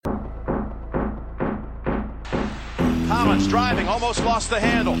Collins driving, almost lost the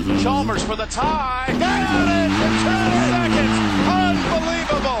handle. Chalmers for the tie. Got it in 2 seconds.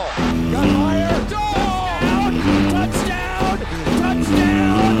 Unbelievable. Got fire. Touchdown.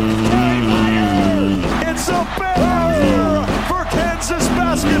 Terry Meyer. It's a bear for Kansas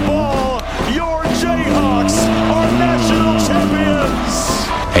basketball. Your Jayhawks are national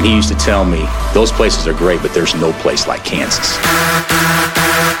champions. And he used to tell me, those places are great, but there's no place like Kansas.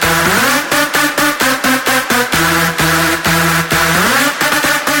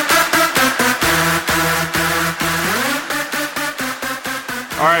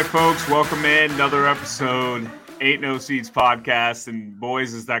 All right, folks, welcome in. Another episode, Ain't No Seeds podcast. And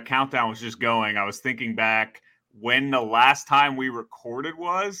boys, as that countdown was just going, I was thinking back when the last time we recorded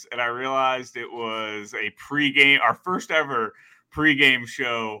was, and I realized it was a pregame, our first ever pregame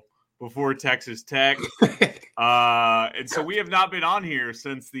show before Texas Tech. And so we have not been on here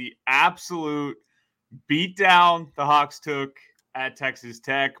since the absolute beatdown the Hawks took at Texas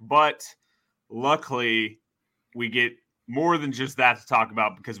Tech. But luckily, we get more than just that to talk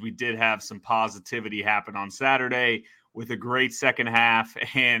about because we did have some positivity happen on Saturday with a great second half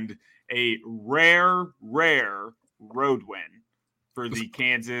and a rare road win for the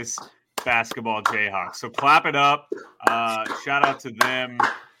Kansas basketball Jayhawks. So clap it up. Shout out to them.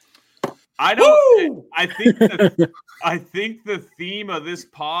 I think the theme of this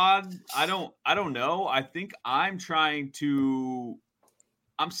pod, I don't know. I think I'm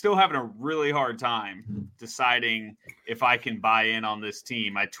still having a really hard time deciding if I can buy in on this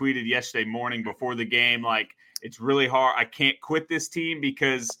team. I tweeted yesterday morning before the game, like, it's really hard. I can't quit this team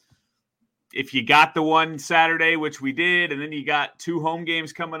because if you got the one Saturday, which we did, and then you got 2 home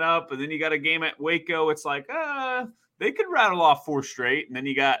games coming up, and then you got a game at Waco, it's like, they could rattle off 4 straight. And then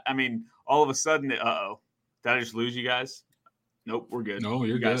you got, all of a sudden, did I just lose you guys? Nope, we're good. No,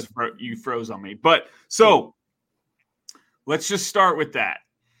 you're good. You froze on me. But so let's just start with that.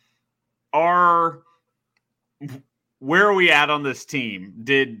 Where are we at on this team?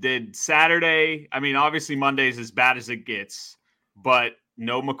 Did Saturday, obviously Monday's as bad as it gets, but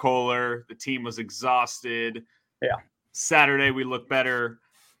no McCullough. The team was exhausted. Yeah. Saturday we look better.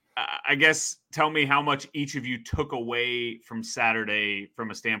 I guess tell me how much each of you took away from Saturday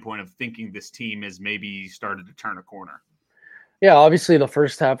from a standpoint of thinking this team has maybe started to turn a corner. Yeah, obviously the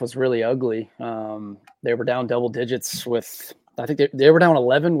first half was really ugly. They were down double digits with, I think they were down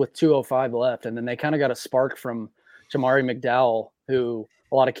 11 with 2:05 left, and then they kind of got a spark from Jamari McDowell, who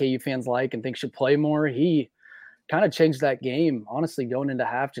a lot of KU fans like and think should play more. He kind of changed that game, honestly, going into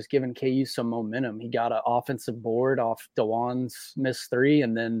half, just giving KU some momentum. He got an offensive board off DeJuan's missed 3,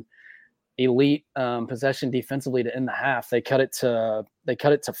 and then elite possession defensively to end the half. They cut it to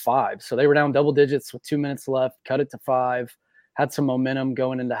 5. So they were down double digits with 2 minutes left, cut it to 5, had some momentum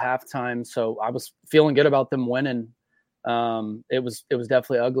going into halftime. So I was feeling good about them winning. It was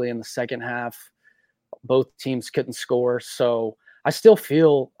definitely ugly in the second half. Both teams couldn't score. So I still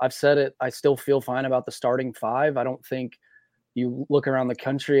feel fine about the starting 5. I don't think you look around the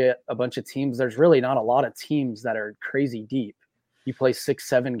country at a bunch of teams. There's really not a lot of teams that are crazy deep. You play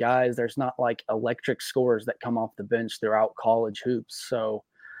 6-7 guys. There's not like electric scorers that come off the bench throughout college hoops. So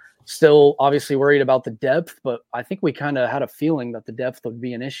still obviously worried about the depth, but I think we kind of had a feeling that the depth would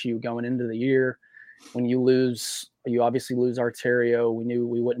be an issue going into the year. When you obviously lose Arterio. We knew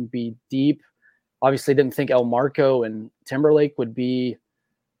we wouldn't be deep. Obviously didn't think El Marco and Timberlake would be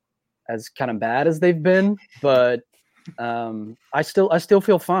as kind of bad as they've been, but I still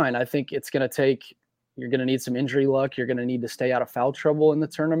feel fine. I think it's going to take, you're going to need some injury luck. You're going to need to stay out of foul trouble in the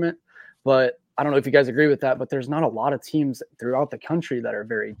tournament. But I don't know if you guys agree with that, but there's not a lot of teams throughout the country that are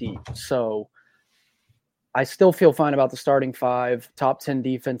very deep. So I still feel fine about the starting 5, top 10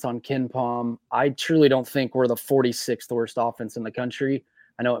 defense on Ken Pom. I truly don't think we're the 46th worst offense in the country.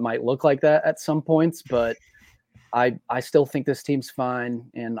 I know it might look like that at some points, but I still think this team's fine,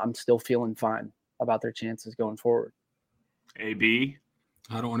 and I'm still feeling fine about their chances going forward. AB?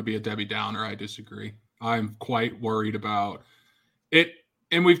 I don't want to be a Debbie Downer. I disagree. I'm quite worried about it.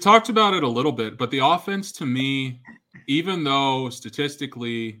 And we've talked about it a little bit, but the offense to me, even though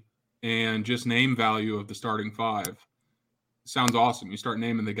statistically and just name value of the starting 5 sounds awesome. You start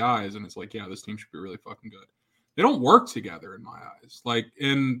naming the guys and it's like, yeah, this team should be really fucking good. They don't work together in my eyes.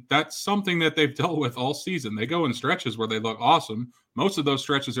 And that's something that they've dealt with all season. They go in stretches where they look awesome. Most of those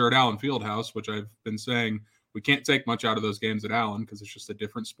stretches are at Allen Fieldhouse, which I've been saying we can't take much out of those games at Allen because it's just a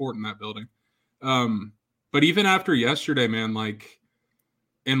different sport in that building. But even after yesterday, man,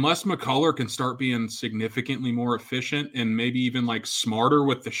 unless McCullough can start being significantly more efficient and maybe even smarter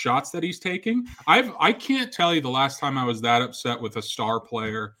with the shots that he's taking, I can't tell you the last time I was that upset with a star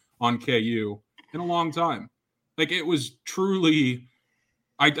player on KU in a long time. Like, it was truly.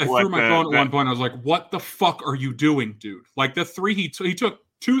 I threw my phone at one point. I was like, "What the fuck are you doing, dude?" Like, the three he took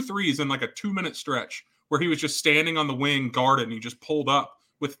 2 threes in like a 2-minute stretch where he was just standing on the wing guarded and he just pulled up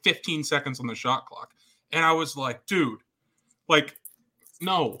with 15 seconds on the shot clock. And I was like, dude, like,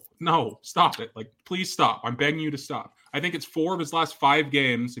 no, stop it. Like, please stop. I'm begging you to stop. I think it's 4 of his last 5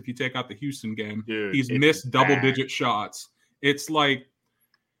 games. If you take out the Houston game, dude, he's missed double-digit shots. It's like,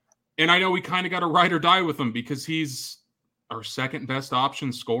 and I know we kind of got to ride or die with him because he's our second best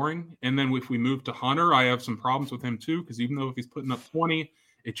option scoring. And then if we move to Hunter, I have some problems with him too, because even though if he's putting up 20,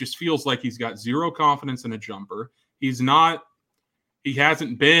 it just feels like he's got zero confidence in a jumper. He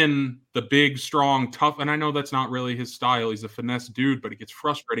hasn't been the big, strong, tough, and I know that's not really his style. He's a finesse dude, but it gets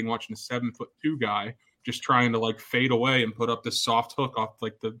frustrating watching a 7'2" guy just trying to like fade away and put up this soft hook off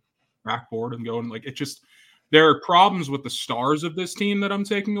like the backboard and going like, it just, there are problems with the stars of this team that I'm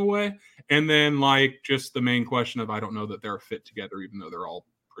taking away. And then like just the main question of, I don't know that they're a fit together, even though they're all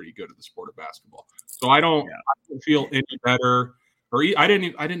pretty good at the sport of basketball. So I don't feel any better, or I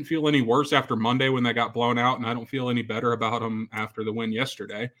didn't feel any worse after Monday when they got blown out. And I don't feel any better about them after the win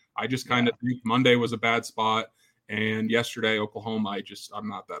yesterday. I just kind of think Monday was a bad spot. And yesterday, Oklahoma, I'm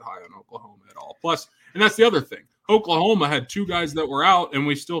not that high on Oklahoma at all. Plus, and that's the other thing. Oklahoma had 2 guys that were out, and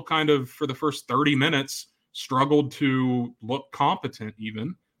we still kind of, for the first 30 minutes, struggled to look competent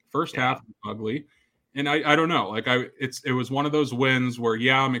even. First half was ugly. And I don't know. Like it was one of those wins where,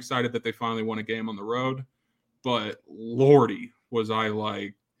 I'm excited that they finally won a game on the road. But Lordy, was I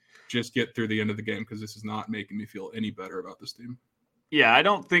like, just get through the end of the game because this is not making me feel any better about this team. Yeah, I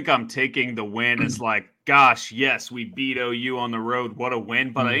don't think I'm taking the win as like, gosh, yes, we beat OU on the road. What a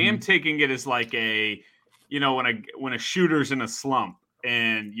win. But I am taking it as like a, when a shooter's in a slump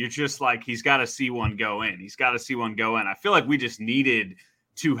and you're just like, he's got to see one go in. He's got to see one go in. I feel like we just needed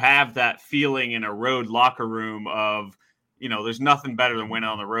to have that feeling in a road locker room of, there's nothing better than winning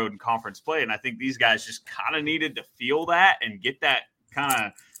on the road in conference play. And I think these guys just kind of needed to feel that and get that kind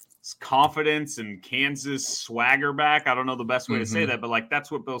of confidence and Kansas swagger back. I don't know the best way to say that, but like that's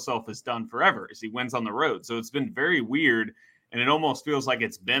what Bill Self has done forever is he wins on the road. So it's been very weird. And it almost feels like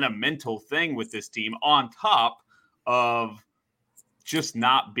it's been a mental thing with this team on top of just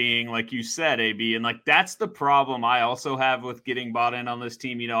not being, like you said, AB. And like, that's the problem I also have with getting bought in on this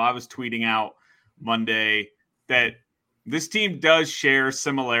team. I was tweeting out Monday that this team does share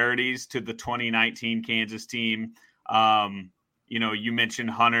similarities to the 2019 Kansas team. You mentioned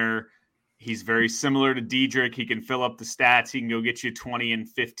Hunter. He's very similar to Diedrich. He can fill up the stats. He can go get you 20 and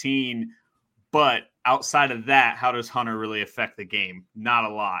 15. But outside of that, how does Hunter really affect the game? Not a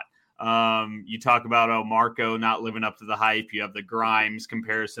lot. You talk about Marco not living up to the hype. You have the Grimes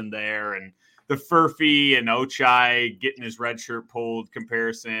comparison there and the Furphy and Ochai getting his red shirt pulled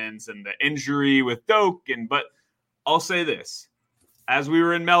comparisons and the injury with Doak. But I'll say this. As we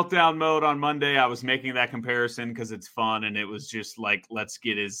were in meltdown mode on Monday, I was making that comparison because it's fun and it was just like, let's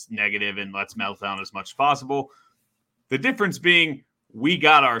get as negative and let's melt down as much as possible. The difference being we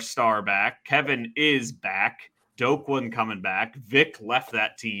got our star back. Kevin is back. Doak wasn't coming back. Vic left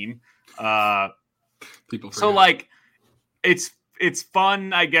that team. People forget. So like it's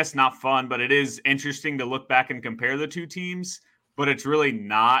fun, I guess not fun, but it is interesting to look back and compare the two teams, but it's really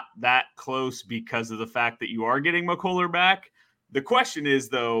not that close because of the fact that you are getting McCullough back. The question is,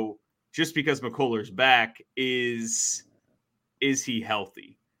 though, just because McCullough's back, is he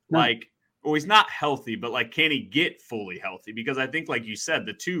healthy? No. He's not healthy, but like, can he get fully healthy? Because I think, like you said,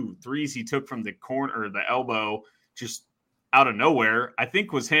 the 2 threes he took from the corner or the elbow just out of nowhere, I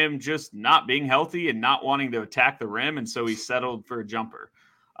think was him just not being healthy and not wanting to attack the rim. And so he settled for a jumper.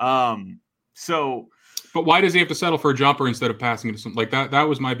 But why does he have to settle for a jumper instead of passing it to something like that? That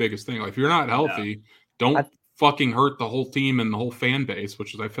was my biggest thing. Like, if you're not healthy, don't fucking hurt the whole team and the whole fan base,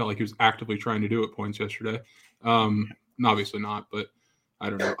 which is I felt like he was actively trying to do at points yesterday. Obviously not, but I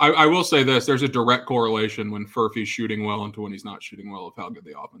don't know. I will say this: there's a direct correlation when Furphy's shooting well and to when he's not shooting well of how good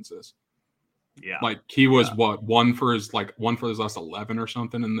the offense is. Yeah, like he was one for his last 11 or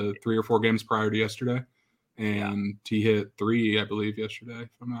something in the 3 or 4 games prior to yesterday, and he hit 3, I believe, yesterday, if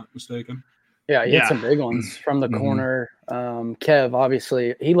I'm not mistaken. Yeah, he hit some big ones from the corner. Kev,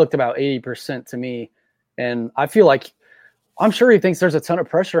 obviously, he looked about 80% to me. And I feel like I'm sure he thinks there's a ton of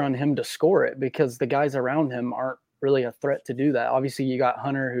pressure on him to score it because the guys around him aren't really a threat to do that. Obviously, you got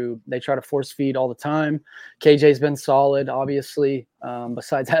Hunter, who they try to force feed all the time. KJ's been solid, obviously,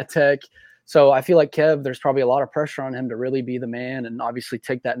 besides that tech. So I feel like Kev, there's probably a lot of pressure on him to really be the man and obviously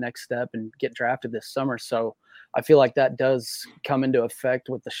take that next step and get drafted this summer. So I feel like that does come into effect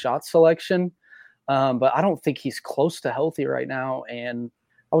with the shot selection. But I don't think he's close to healthy right now. And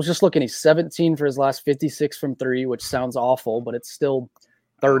I was just looking. He's 17 for his last 56 from three, which sounds awful, but it's still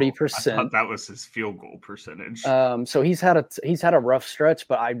 30%. I thought that was his field goal percentage. So he's had a rough stretch,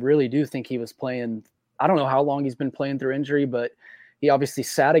 but I really do think he was playing. I don't know how long he's been playing through injury, but he obviously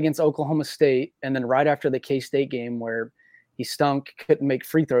sat against Oklahoma State, and then right after the K-State game where he stunk, couldn't make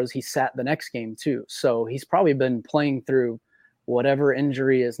free throws, he sat the next game too. So he's probably been playing through whatever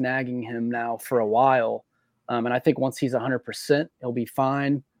injury is nagging him now for a while. And I think once he's 100%, he'll be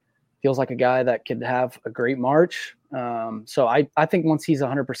fine. Feels like a guy that could have a great March. So I think once he's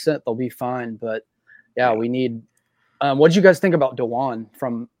 100%, they'll be fine. But yeah, we need. What did you guys think about DeJuan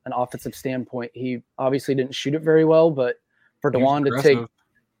from an offensive standpoint? He obviously didn't shoot it very well, but for DeJuan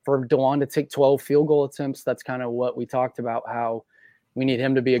to take 12 field goal attempts, that's kind of what we talked about, how we need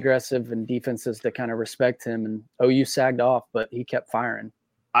him to be aggressive and defenses to kind of respect him. And OU sagged off, but he kept firing.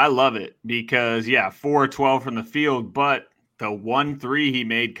 I love it because, 4-12 from the field, but the 1-3 he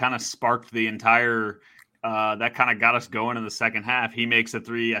made kind of sparked the entire that kind of got us going in the second half. He makes a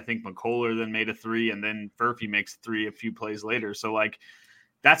three. I think McCullough then made a three, and then Furphy makes a three a few plays later. So,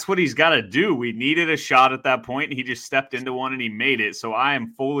 that's what he's got to do. We needed a shot at that point, and he just stepped into one, and he made it. So I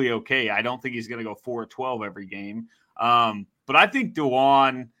am fully okay. I don't think he's going to go 4-12 every game. But I think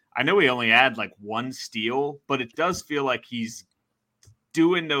DeJuan, I know he only had one steal, but it does feel like he's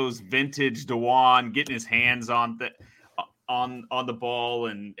doing those vintage DeJuan, getting his hands on the ball.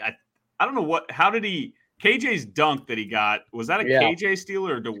 And I don't know how did he – KJ's dunk that he got, was that a KJ steal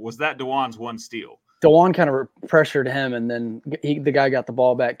or was that DeJuan's one steal? DeJuan kind of pressured him, and then the guy got the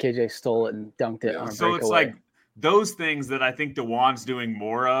ball back. KJ stole it and dunked it on a breakaway. So it's like those things that I think DeJuan's doing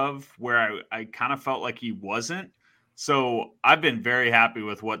more of, where I kind of felt like he wasn't. So I've been very happy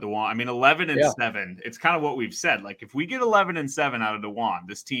with what DeJuan. I mean, 11-7. It's kind of what we've said. If we get 11-7 out of DeJuan,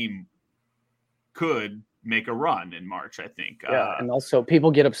 this team could make a run in March, I think. Yeah, and also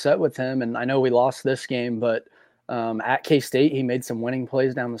people get upset with him, and I know we lost this game, but at K-State, he made some winning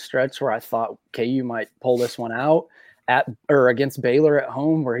plays down the stretch where I thought KU might pull this one out. Against Baylor at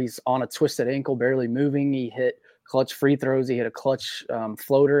home, where he's on a twisted ankle, barely moving. He hit clutch free throws. He hit a clutch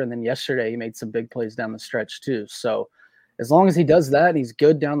floater. And then yesterday he made some big plays down the stretch too. So as long as he does that, he's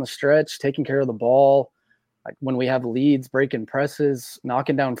good down the stretch, taking care of the ball. When we have leads, breaking presses,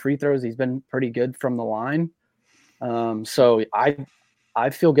 knocking down free throws, he's been pretty good from the line. So I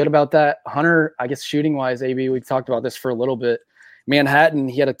feel good about that. Hunter, I guess shooting wise, AB, we've talked about this for a little bit. Manhattan,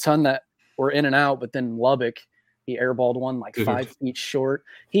 he had a ton that were in and out, but then Lubbock, he airballed one 5 feet short.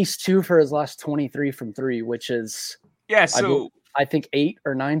 He's 2 for his last 23 from thrry, which is I think 8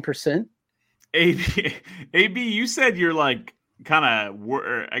 or 9%. AB, you said you're kind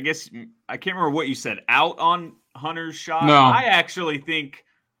of, I guess I can't remember what you said, out on Hunter's shot. No, I actually think,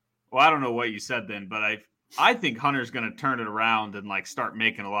 I don't know what you said then, but I think Hunter's going to turn it around and start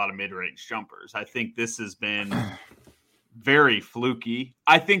making a lot of mid-range jumpers. I think this has been very fluky.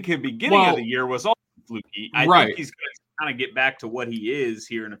 I think the beginning of the year was also fluky. I think he's going to kind of get back to what he is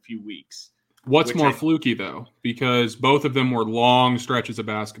here in a few weeks. What's more fluky, though? Because both of them were long stretches of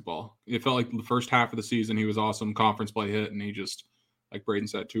basketball. It felt like the first half of the season he was awesome, conference play hit, and he just, like Braden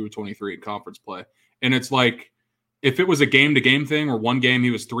said, 2 of 23 in conference play. And it's if it was a game-to-game thing where one game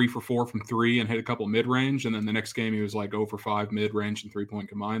he was 3 for 4 from 3 and hit a couple mid-range, and then the next game he was 0 for 5 mid-range and 3-point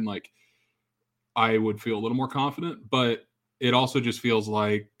combined, I would feel a little more confident. But it also just feels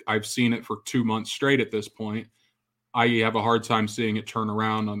like I've seen it for 2 months straight at this point. I have a hard time seeing it turn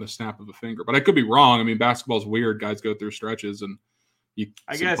around on the snap of a finger. But I could be wrong. I mean, basketball's weird. Guys go through stretches, and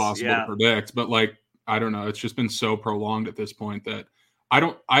it's impossible to predict. But, I don't know. It's just been so prolonged at this point that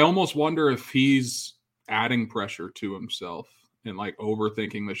I almost wonder if he's adding pressure to himself and,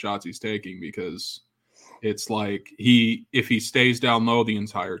 overthinking the shots he's taking, because it's if he stays down low the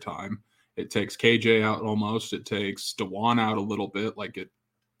entire time, it takes KJ out almost. It takes DeJuan out a little bit. It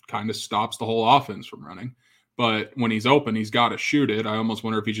kind of stops the whole offense from running. But when he's open, he's got to shoot it. I almost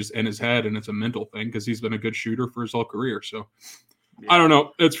wonder if he's just in his head and it's a mental thing, because he's been a good shooter for his whole career. So I don't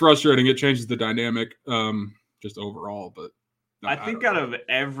know. It's frustrating. It changes the dynamic just overall. But I think out of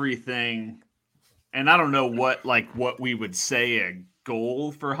everything, and I don't know what we would say a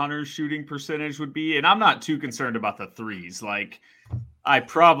goal for Hunter's shooting percentage would be. And I'm not too concerned about the threes. I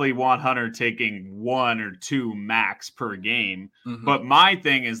probably want Hunter taking 1 or 2 max per game. Mm-hmm. But my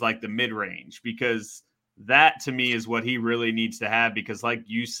thing is the mid-range, because that to me is what he really needs to have, because like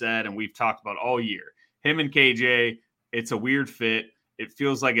you said, and we've talked about all year, him and KJ, it's a weird fit. It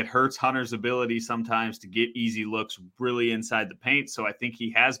feels like it hurts Hunter's ability sometimes to get easy looks really inside the paint. So I think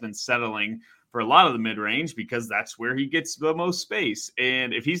he has been settling for a lot of the mid-range because that's where he gets the most space.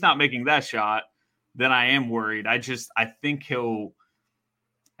 And if he's not making that shot, then I am worried. I think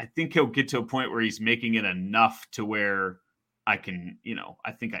I think he'll get to a point where he's making it enough to where I can,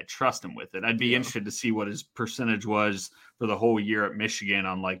 I think I trust him with it. I'd be interested to see what his percentage was for the whole year at Michigan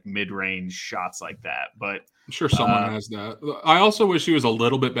on like mid-range shots like that. But I'm sure someone has that. I also wish he was a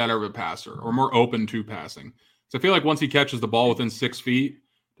little bit better of a passer or more open to passing. So I feel like once he catches the ball within 6 feet,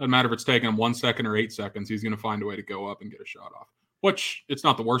 doesn't matter if it's taking him 1 second or 8 seconds, he's going to find a way to go up and get a shot off. Which it's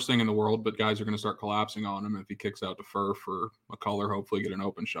not the worst thing in the world, but guys are going to start collapsing on him if he kicks out to Furf or McCullough, hopefully get an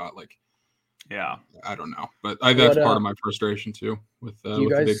open shot. Like, yeah, I don't know, but that's part of my frustration too with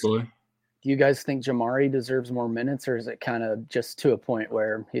the big boy. Do you guys think Jamari deserves more minutes, or is it kind of just to a point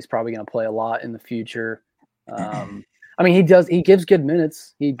where he's probably going to play a lot in the future? I mean, he does. He gives good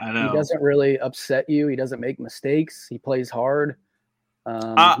minutes. He doesn't really upset you. He doesn't make mistakes. He plays hard.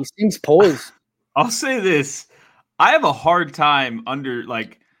 He seems poised. I'll say this. I have a hard time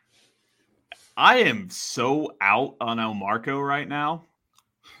I am so out on El Marco right now.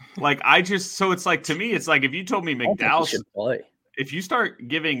 It's like, to me, it's like if you told me McDowell should play. If you start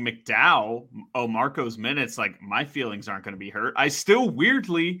giving McDowell Marco's minutes, like my feelings aren't going to be hurt. I still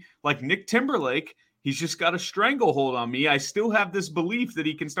weirdly, like Nick Timberlake, he's just got a stranglehold on me. I still have this belief that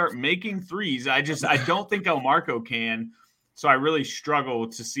he can start making threes. I don't think El Marco can. So I really struggle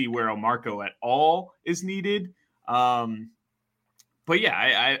to see where El Marco at all is needed. But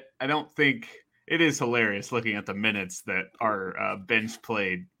yeah, I don't think it is hilarious looking at the minutes that our bench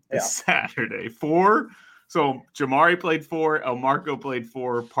played this Saturday. 4. So Jamari played 4, El Marco played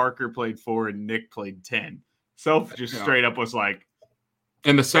 4, Parker played 4, and Nick played 10. So straight up was like.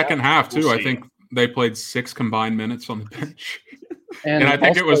 In the second half too, I think they played 6 combined minutes on the bench. And I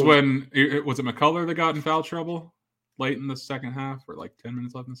think it was when was it McCullough that got in foul trouble late in the second half, or like 10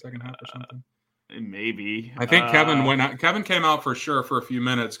 minutes left in the second half or something. Maybe. I think Kevin went out. Kevin came out for sure for a few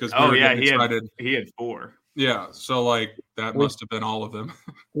minutes because he had 4. Yeah, so like that must have been all of them.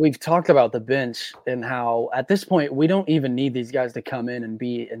 We've talked about the bench and how at this point we don't even need these guys to come in and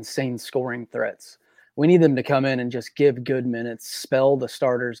be insane scoring threats. We need them to come in and just give good minutes, spell the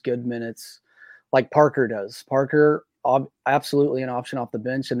starters good minutes like Parker does. Parker, absolutely an option off the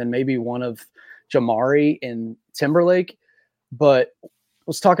bench, and then maybe one of Jamari and Timberlake. But I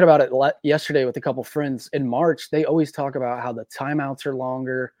was talking about it yesterday with a couple friends. In March, they always talk about how the timeouts are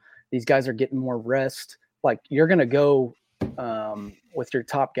longer. These guys are getting more rest. Like, you're going to go with your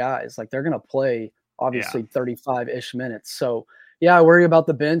top guys. Like, they're going to play, obviously, 35-ish minutes. So, yeah, I worry about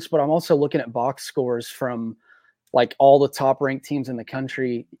the bench, but I'm also looking at box scores from, like, all the top-ranked teams in the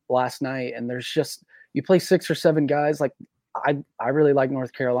country last night, and there's just – you play 6 or 7 guys. Like, I really like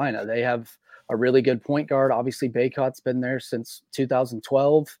North Carolina. They have a really good point guard. Obviously, Baycott's been there since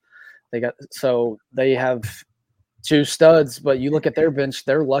 2012. They have 2 studs, but you look at their bench,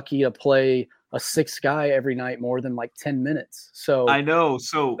 they're lucky to play a 6th guy every night more than like 10 minutes. So I know.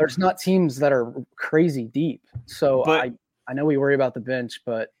 So there's not teams that are crazy deep. So I know we worry about the bench,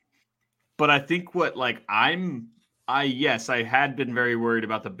 but I think what I had been very worried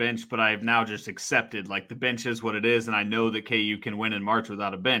about the bench, but I've now just accepted like the bench is what it is. And I know that KU can win in March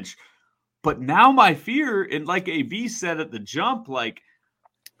without a bench, but now my fear, and like AB said at the jump, like,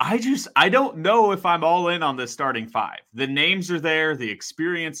 I don't know if I'm all in on this starting 5. The names are there. The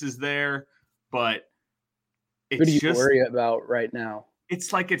experience is there, but who do you worry about right now?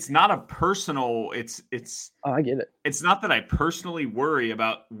 It's like, it's not a personal, oh, I get it. It's not that I personally worry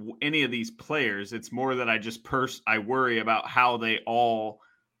about any of these players. It's more that I worry about how they all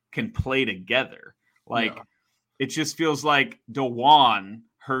can play together. Like, It just feels like DeJuan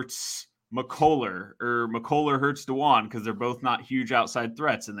hurts McCullough, or McCullough hurts DeJuan because they're both not huge outside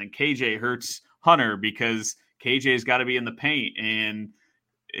threats. And then KJ hurts Hunter because KJ's got to be in the paint and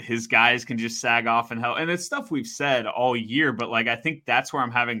his guys can just sag off and help. And it's stuff we've said all year, but like, I think that's where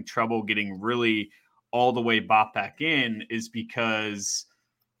I'm having trouble getting really all the way bought back in, is because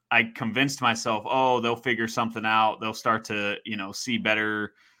I convinced myself, they'll figure something out. They'll start to, see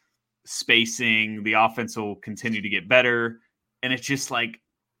better spacing. The offense will continue to get better. And it's just like,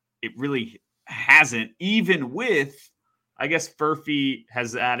 it really hasn't, even with, I guess Furphy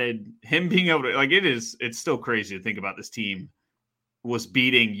has added him being able to, like, it's still crazy to think about this team was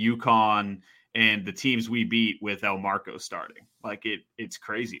beating UConn and the teams we beat with El Marco starting. Like, it's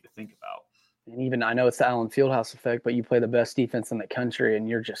crazy to think about. And even, I know it's the Allen Fieldhouse effect, but you play the best defense in the country and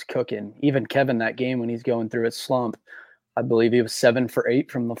you're just cooking. Even Kevin, that game when he's going through his slump, I believe he was 7 for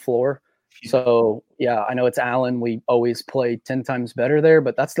 8 from the floor. So, yeah, I know it's Allen. We always play 10 times better there,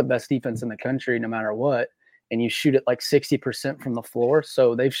 but that's the best defense in the country no matter what. And you shoot it like 60% from the floor.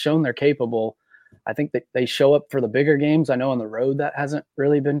 So they've shown they're capable. I think that they show up for the bigger games. I know on the road that hasn't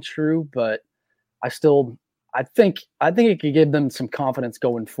really been true, but I still I think it could give them some confidence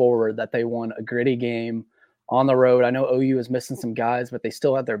going forward that they won a gritty game on the road. I know OU is missing some guys, but they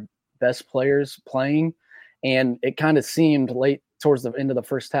still had their best players playing. And it kind of seemed late towards the end of the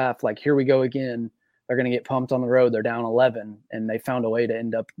first half, like, here we go again. They're going to get pumped on the road. They're down 11, and they found a way to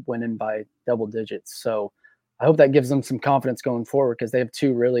end up winning by double digits. So I hope that gives them some confidence going forward because they have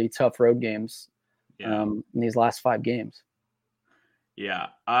 2 really tough road games in these last 5 games. Yeah.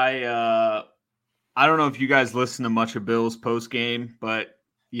 I don't know if you guys listen to much of Bill's post game, but,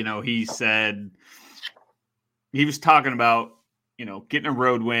 he said he was talking about, getting a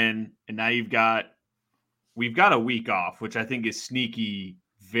road win, and now we've got a week off, which I think is sneaky,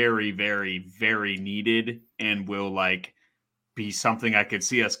 very, very, very needed, and will be something I could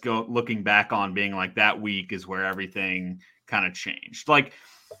see us looking back on being like, that week is where everything kind of changed.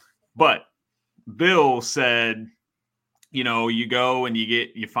 But Bill said, you go and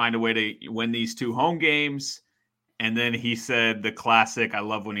you find a way to win these 2 home games. And then he said the classic, I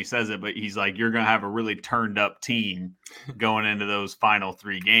love when he says it, but he's like, you're going to have a really turned up team going into those final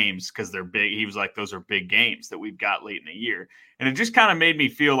 3 games because they're big. He was like, those are big games that we've got late in the year. And it just kind of made me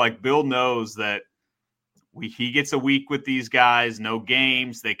feel like Bill knows that he gets a week with these guys, no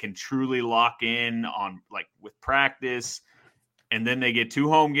games. They can truly lock in on with practice. And then they get 2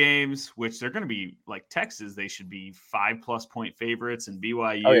 home games, which they're going to be like Texas. They should be 5+ point favorites, and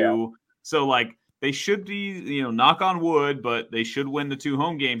BYU. Oh, yeah. So they should be, knock on wood, but they should win the 2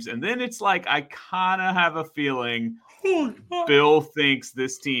 home games. And then it's I kind of have a feeling Bill thinks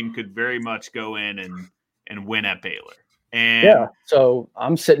this team could very much go in and win at Baylor. And yeah. So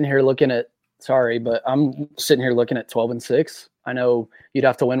I'm sitting here looking at 12-6. I know you'd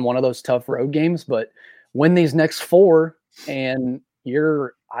have to win one of those tough road games, but win these next 4, and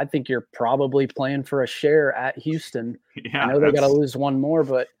I think you're probably playing for a share at Houston. Yeah, I know they got to lose one more,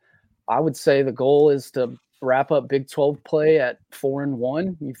 but I would say the goal is to wrap up Big 12 play at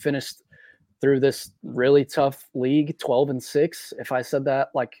 4-1. You finished through this really tough league 12-6. If I said that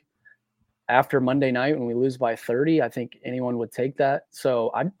after Monday night when we lose by 30, I think anyone would take that.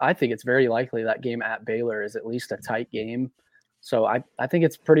 So I think it's very likely that game at Baylor is at least a tight game. So I think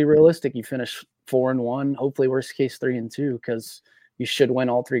it's pretty realistic. You finish 4-1, hopefully worst case 3-2, because you should win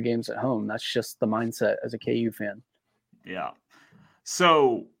all 3 games at home. That's just the mindset as a KU fan. Yeah.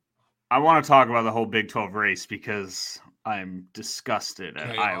 So I want to talk about the whole Big 12 race because I'm disgusted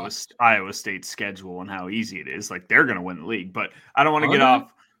at Iowa State's schedule and how easy it is. They're going to win the league, but I don't want to get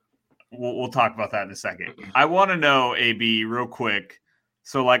off. We'll talk about that in a second. I want to know, AB, real quick.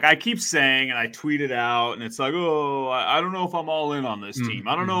 So, I keep saying, and I tweet it out, and it's I don't know if I'm all in on this team.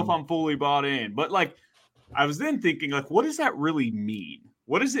 I don't know if I'm fully bought in. But, I was then thinking, what does that really mean?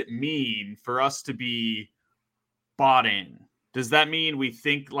 What does it mean for us to be bought in? Does that mean we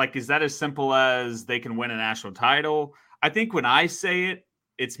think, is that as simple as they can win a national title? I think when I say it,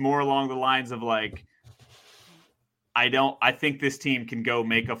 it's more along the lines of, I think this team can go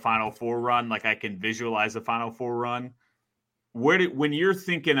make a Final Four run. I can visualize a Final Four run. When you're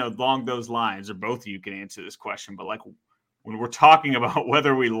thinking along those lines, or both of you can answer this question, but when we're talking about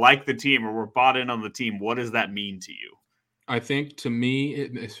whether we like the team or we're bought in on the team, what does that mean to you? I think to me,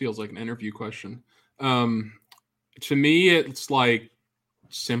 it feels like an interview question. To me, it's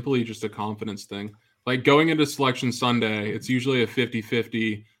simply just a confidence thing. Going into Selection Sunday, it's usually a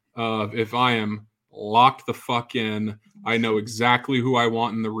 50-50 of if I am locked the fuck in, I know exactly who I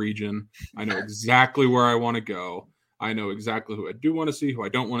want in the region. I know exactly where I want to go. I know exactly who I do want to see, who I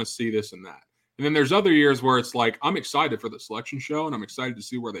don't want to see, this and that. And then there's other years where it's I'm excited for the selection show and I'm excited to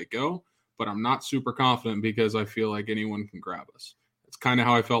see where they go, but I'm not super confident because I feel like anyone can grab us. It's kind of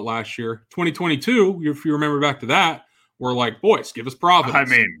how I felt last year. 2022, if you remember back to that, we're boys, give us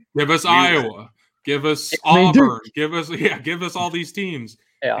Providence. Give us Iowa. Give us Auburn. Give us all these teams.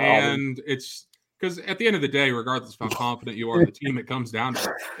 Yeah, and it's because at the end of the day, regardless of how confident you are, the team, it comes down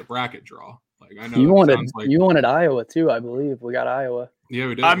to the bracket draw. I know you wanted Iowa too, I believe. We got Iowa. Yeah,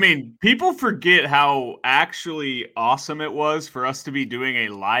 we did. People forget how actually awesome it was for us to be doing a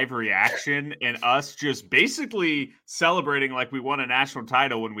live reaction and us just basically celebrating like we won a national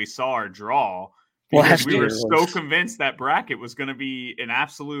title when we saw our draw. Because we were so convinced that bracket was going to be an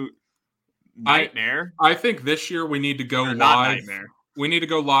absolute nightmare. I think this year we need to go live. We need to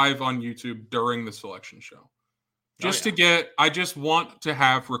go live on YouTube during the selection show. I just want to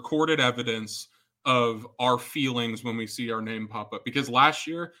have recorded evidence of our feelings when we see our name pop up. Because last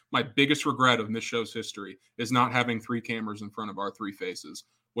year, my biggest regret of this show's history is not having 3 cameras in front of our 3 faces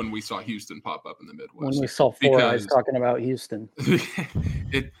when we saw Houston pop up in the Midwest. When we saw 4 eyes talking about Houston.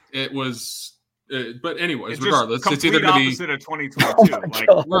 It But anyways, It's regardless, just it's either complete going to opposite of Oh 2022. my Like,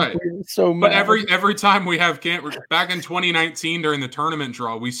 God, right. we're so But mad. every time we have back in 2019 during the tournament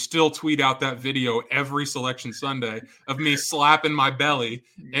draw, we still tweet out that video every selection Sunday of me slapping my belly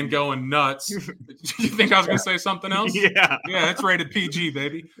and going nuts. You think I was going to say something else? yeah. Yeah, it's rated PG,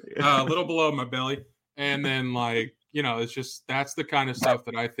 baby. A little below my belly. And then, like, you know, it's just that's the kind of stuff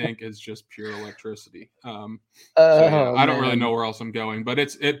that I think is just pure electricity. So yeah, I don't really know where else I'm going, but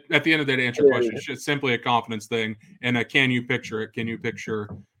it's at the end of the day, to answer your question, it's simply a confidence thing. And can you picture it? Can you picture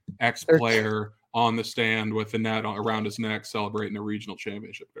X player on the stand with the net around his neck celebrating a regional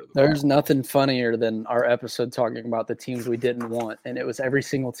championship? There's nothing funnier than our episode talking about the teams we didn't want, and it was every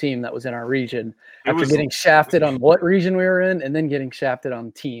single team that was in our region after getting shafted on what region we were in, and then getting shafted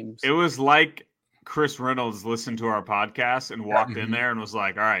on teams. It was like Chris Reynolds listened to our podcast and walked in there and was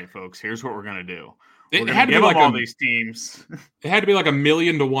like, "All right, folks, here's what we're gonna do. We're gonna give them all these teams." It had to be like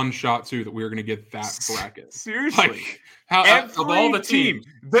 1,000,000 to 1 shot too that we were gonna get that bracket. Seriously, like, how of all the teams,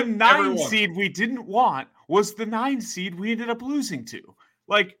 the 9 seed we didn't want was the 9 seed we ended up losing to,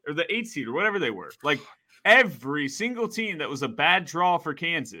 like, or the 8 seed or whatever they were. Like, every single team that was a bad draw for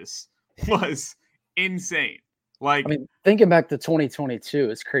Kansas was insane. Like, I mean, thinking back to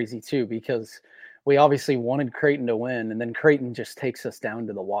 2022 is crazy too, because we obviously wanted Creighton to win, and then Creighton just takes us down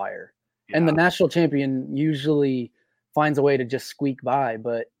to the wire. Yeah. And the national champion usually finds a way to just squeak by,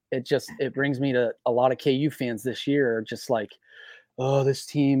 but it brings me to a lot of KU fans this year are just like, oh, this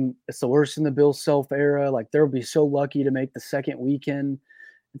team, it's the worst in the Bill Self era. Like, they'll be so lucky to make the second weekend.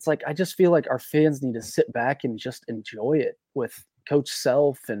 It's like, I just feel like our fans need to sit back and just enjoy it with Coach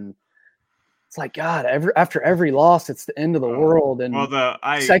Self. And it's like, God, after every loss, it's the end of the world. And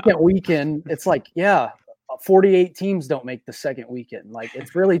second weekend, it's like, 48 teams don't make the second weekend. Like,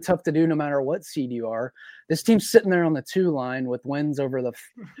 it's really tough to do no matter what seed you are. This team's sitting there on the 2 line with wins over the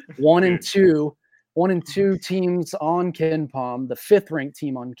 1 and 2 teams on KenPom, the 5th ranked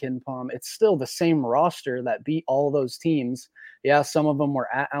team on KenPom. It's still the same roster that beat all those teams. Yeah, some of them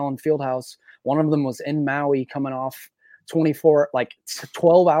were at Allen Fieldhouse. One of them was in Maui coming off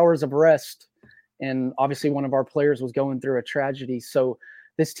 12 hours of rest. And obviously one of our players was going through a tragedy. So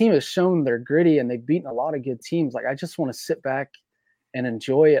this team has shown they're gritty and they've beaten a lot of good teams. Like, I just want to sit back and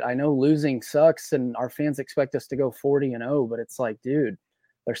enjoy it. I know losing sucks and our fans expect us to go 40-0, but it's like, dude,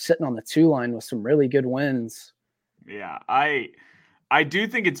 they're sitting on the 2 line with some really good wins. Yeah, I do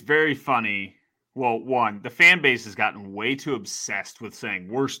think it's very funny. Well, one, the fan base has gotten way too obsessed with saying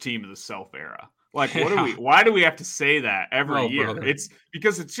worst team of the Self era. Like, why do we have to say that every year? Brother. It's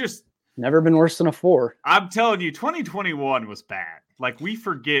because it's just never been worse than a 4. I'm telling you, 2021 was bad. Like, we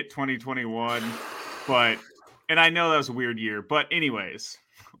forget 2021, and I know that was a weird year, but anyways,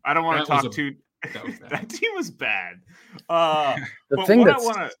 I don't want to talk too. That team was bad. But what I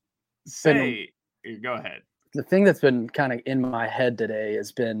want to say, go ahead. The thing that's been kind of in my head today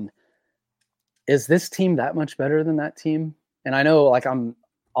has been, is this team that much better than that team? And I know, like, I'm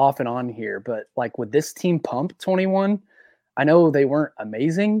off and on here, but like, would this team pump 21? I know they weren't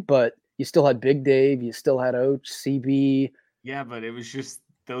amazing, but you still had Big Dave, you still had Oach, CB. Yeah, but it was just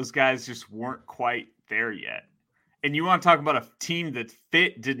those guys just weren't quite there yet. And you want to talk about a team that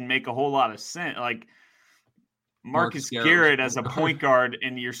didn't make a whole lot of sense. Like, Marcus Garrett as a point guard,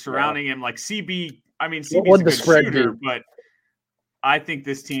 and you're surrounding him like CB. I mean, CB's a good shooter, but I think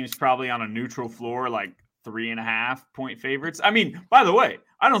this team's probably on a neutral floor, like 3.5 point favorites. I mean, by the way,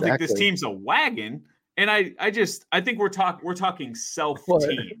 I don't think this team's a wagon. And I think we're talking Self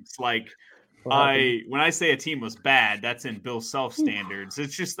teams. Like, when I say a team was bad, that's in Bill Self standards.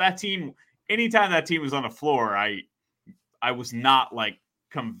 It's just that team. Anytime that team was on the floor, I was not like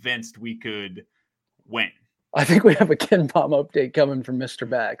convinced we could win. I think we have a KenPom update coming from Mr.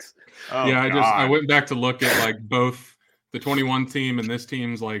 Bax. Oh, yeah, I went back to look at like both the 21 team and this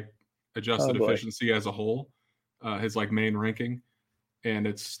team's like adjusted efficiency as a whole, his like main ranking. And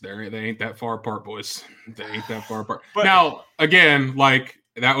they ain't that far apart, boys. They ain't that far apart. But now, again, like,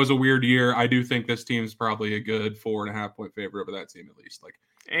 that was a weird year. I do think this team's probably a good 4.5 point favorite over that team at least.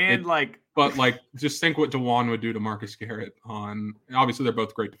 Just think what DeJuan would do to Marcus Garrett obviously they're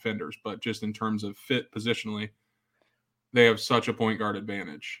both great defenders, but just in terms of fit positionally, they have such a point guard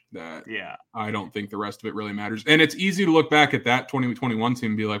advantage that I don't think the rest of it really matters. And it's easy to look back at that 2021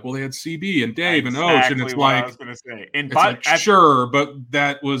 team and be like, well, they had CB and Dave and Oach, and it's like, I was going to say, sure, but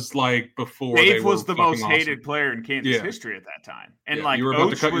that was like before Dave was the most hated player in Kansas history at that time, and you were about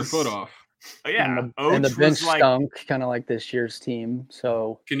to cut your foot off. Yeah, and the bench stunk, kind of like this year's team.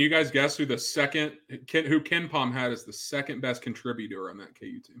 So, can you guys guess who KenPom had as the second best contributor on that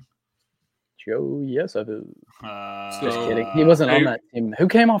KU team? Joe Yesovu. Just kidding. He wasn't on that team. Who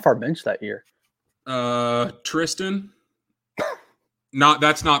came off our bench that year? Tristan.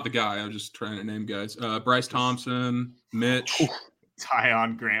 That's not the guy. I'm just trying to name guys. Bryce Thompson, Mitch.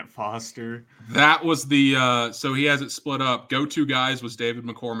 Tyon Grant Foster. That was the so he has it split up. Go-to guys was David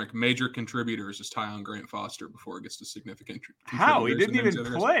McCormick. Major contributors is Tyon Grant Foster before it gets to significant How? He didn't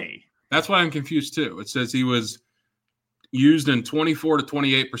even play. That's why I'm confused too. It says he was used in 24 to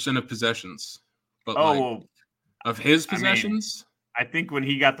 28% of possessions. But of his possessions? I think when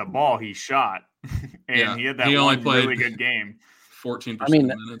he got the ball, he shot. And he had that only played really good game. 14% of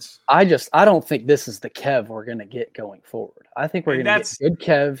minutes. I don't think this is the Kev we're going to get going forward. I think we're going to get good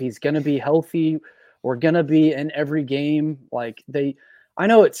Kev. He's going to be healthy. We're going to be in every game. I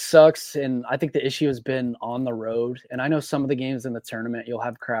know it sucks, and I think the issue has been on the road. And I know some of the games in the tournament, you'll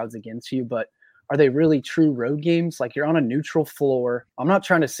have crowds against you, but are they really true road games? Like, you're on a neutral floor. I'm not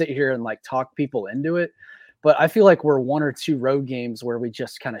trying to sit here and talk people into it, but I feel like we're one or two road games where we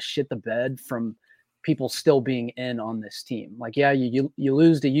just kind of shit the bed from people still being in on this team. You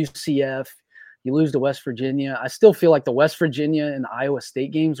lose to UCF, you lose to West Virginia. I still feel like the West Virginia and Iowa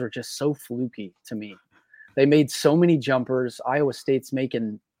State games were just so fluky to me. They made so many jumpers. Iowa State's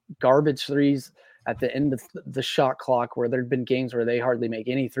making garbage threes at the end of the shot clock, where there'd been games where they hardly make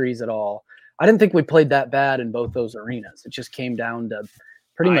any threes at all. I didn't think we played that bad in both those arenas. It just came down to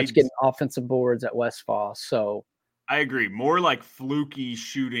pretty much getting offensive boards at West Foss. So I agree. More like fluky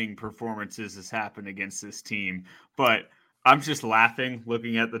shooting performances has happened against this team. But I'm just laughing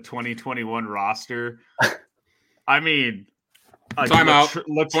looking at the 2021 roster. I mean,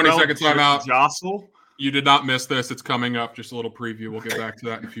 timeout. 20 seconds timeout. Jostle. You did not miss this. It's coming up. Just a little preview. We'll get back to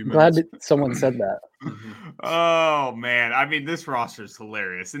that in a few minutes. Glad someone said that. Oh, man. I mean, this roster is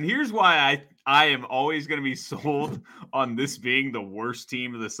hilarious. And here's why I am always going to be sold on this being the worst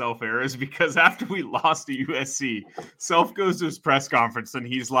team of the Self era, is because after we lost to USC, Self goes to his press conference and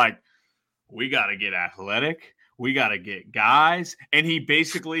he's like, we got to get athletic. We got to get guys. And he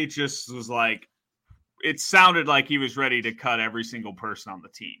basically just was like, it sounded like he was ready to cut every single person on the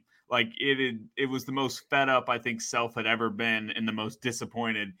team. It was the most fed up I think Self had ever been, and the most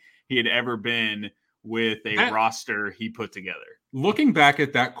disappointed he had ever been with a roster he put together. Looking back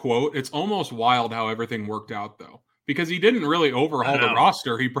at that quote, it's almost wild how everything worked out, though, because he didn't really overhaul the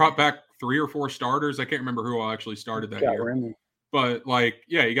roster. He brought back 3 or 4 starters. I can't remember who actually started that year. Remy. But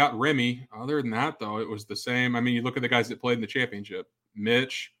he got Remy. Other than that, though, it was the same. I mean, you look at the guys that played in the championship: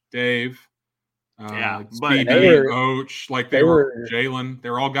 Mitch, Dave. Speedy, Oach, they were Jalen. They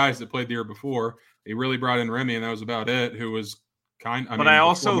were all guys that played the year before. They really brought in Remy, and that was about it. Who was I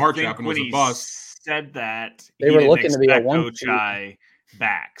also think when he said that, they were looking to be a Ochai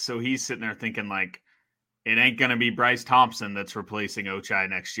back. So he's sitting there thinking it ain't going to be Bryce Thompson that's replacing Ochai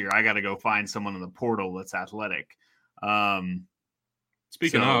next year. I got to go find someone in the portal that's athletic.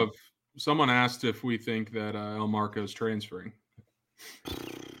 Speaking of, someone asked if we think that El Marco's transferring.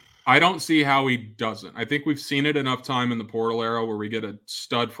 I don't see how he doesn't. I think we've seen it enough time in the portal era where we get a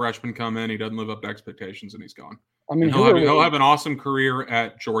stud freshman come in, he doesn't live up to expectations, and he's gone. I mean, he'll have an awesome career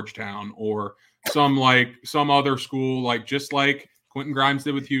at Georgetown or some other school, just like Quentin Grimes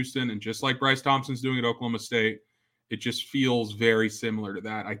did with Houston, and just like Bryce Thompson's doing at Oklahoma State. It just feels very similar to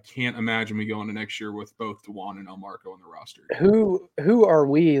that. I can't imagine we go into next year with both DeJuan and El Marco on the roster. Who are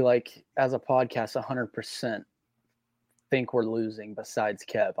we, as a podcast, 100%? Think we're losing besides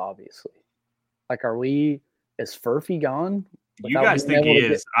Kev, obviously? Is Furphy gone? You guys think he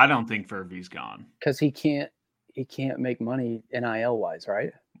is? I don't think Furphy's gone because he can't make money NIL wise,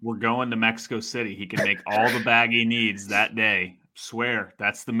 right? We're going to Mexico City. He can make all the bag he needs that day. Swear,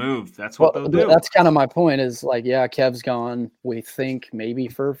 that's the move. That's what they'll do. That's kind of my point. Is Kev's gone. We think maybe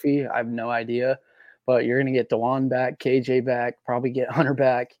Furphy. I have no idea, but you're gonna get DeJuan back, KJ back, probably get Hunter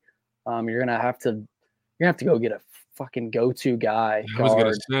back. You're gonna have to go get a fucking go-to guy. I was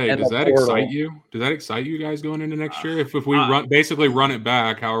gonna say, does that excite you? Does that excite you guys going into next year? If we run it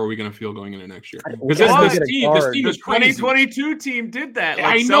back, how are we gonna feel going into next year? Because this team is crazy. 2022 team did that.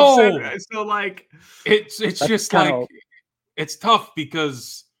 I know. So it's just it's tough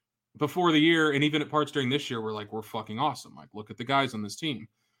because before the year and even at parts during this year, we're fucking awesome. Look at the guys on this team.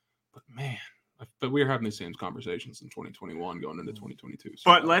 But man, we're having the same conversations in 2021 going into 2022. So.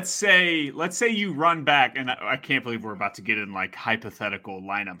 But let's say you run back, and I can't believe we're about to get in hypothetical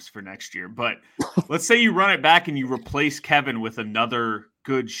lineups for next year. But let's say you run it back and you replace Kevin with another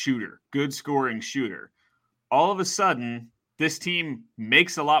good scoring shooter. All of a sudden, this team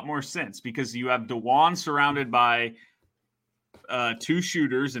makes a lot more sense because you have DeJuan surrounded by 2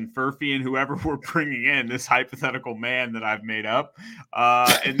 shooters and Furphy and whoever we're bringing in, this hypothetical man that I've made up.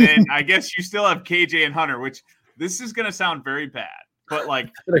 And then I guess you still have KJ and Hunter, which this is going to sound very bad, but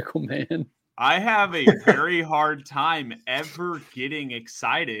hypothetical man. I have a very hard time ever getting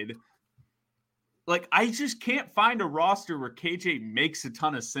excited. Like, I just can't find a roster where KJ makes a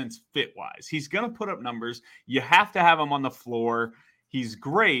ton of sense fit-wise. He's going to put up numbers. You have to have him on the floor. He's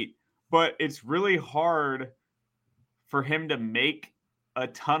great, but it's really hard for him to make a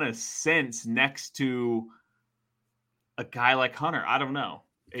ton of sense next to a guy like Hunter. I don't know.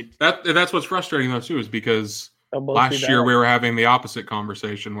 That's what's frustrating, though, too, is because both last be year bad. we were having the opposite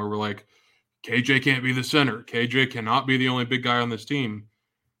conversation where we're like, KJ can't be the center. KJ cannot be the only big guy on this team.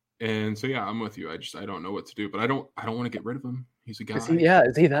 And so, yeah, I'm with you. I don't know what to do, but I don't want to get rid of him. He's a guy. Is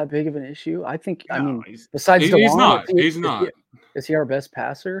he that big of an issue? I think. No, I mean, besides he's DeWan, not. He's not. Is he our best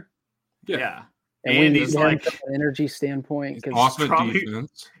passer? Yeah. And we need he's him like from an energy standpoint. Awesome at probably-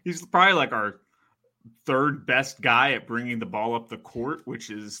 defense. he's probably like our third best guy at bringing the ball up the court,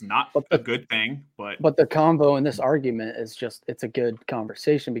 which is not a good thing. But the combo in this argument is just it's a good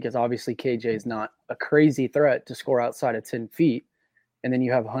conversation because obviously KJ is not a crazy threat to score outside of 10 feet. And then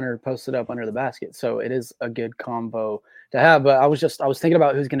you have Hunter posted up under the basket. So it is a good combo to have. But I was thinking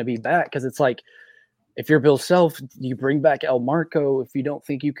about who's going to be back because it's like if you're Bill Self, you bring back El Marco if you don't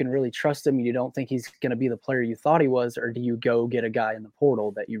think you can really trust him, you don't think he's going to be the player you thought he was, or do you go get a guy in the portal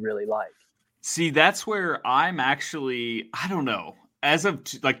that you really like? see, that's where I'm actually, I don't know. As of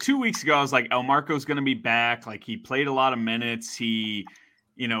 2 weeks ago, I was like, El Marco's going to be back. Like, he played a lot of minutes. He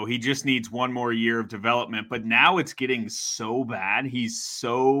just needs one more year of development. But now it's getting so bad. He's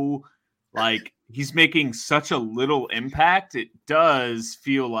so, he's making such a little impact. It does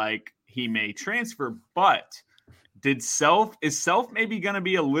feel like he may transfer. But is Self maybe going to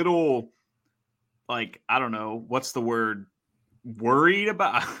be a little, I don't know, what's the word, worried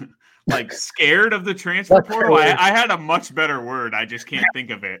about, scared of the transfer portal? I had a much better word. I just can't think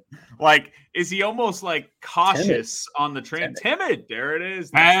of it. Is he almost cautious on the timid? There it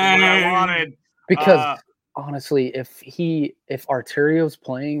is. That's the word I wanted. Because honestly, if Arterio's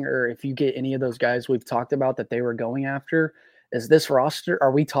playing, or if you get any of those guys we've talked about that they were going after, is this roster,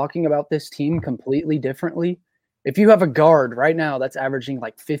 are we talking about this team completely differently? If you have a guard right now that's averaging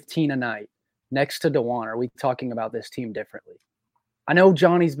 15 a night next to DeWan, are we talking about this team differently? I know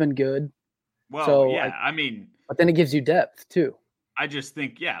Johnny's been good. Well, so yeah, but then it gives you depth too. I just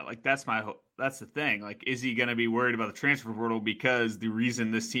think, that's the thing. Is he going to be worried about the transfer portal? Because the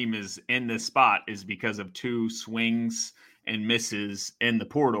reason this team is in this spot is because of 2 swings and misses in the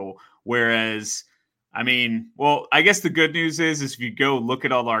portal. Whereas, I guess the good news is if you go look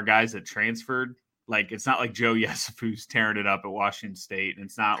at all our guys that transferred, it's not like Joe Yesufu's tearing it up at Washington State. And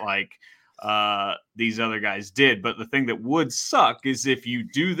it's not like these other guys did. But the thing that would suck is if you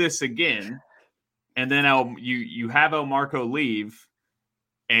do this again and then you have El Marco leave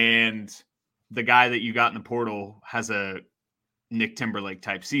and the guy that you got in the portal has a Nick Timberlake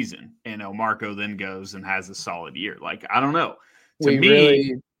type season and El Marco then goes and has a solid year. I don't know. We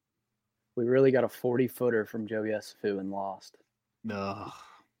really got a 40-footer from Joe Yesufu and lost. Ugh.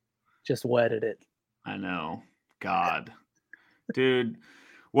 Just wetted it. I know. God. Dude.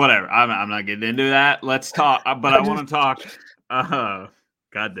 Whatever. I'm not getting into that. Let's talk. But I want to talk.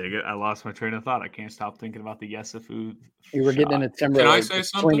 God dang it. I lost my train of thought. I can't stop thinking about the Yesufu. You were getting into Timberlake. Can I say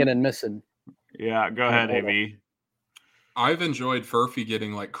something? Swinging and missing. Yeah, go ahead, AB. I've enjoyed Furphy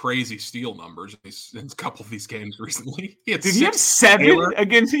getting crazy steal numbers in a couple of these games recently. Did he have 7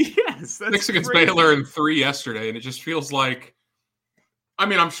 against? Yes, that's 6 against crazy. Baylor and 3 yesterday, and it just feels like.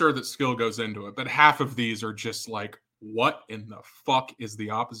 I'm sure that skill goes into it, but half of these are just what in the fuck is the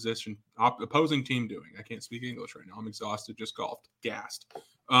opposing team doing? I can't speak English right now. I'm exhausted, just golfed, gassed.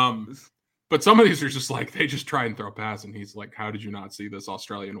 But some of these are just they just try and throw a pass, and he's like, "How did you not see this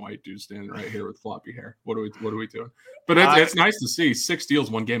Australian white dude standing right here with floppy hair? What are we doing?" But it's nice to see 6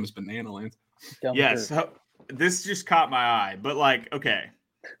 steals, 1 game is banana land. Yes, so this just caught my eye. But okay,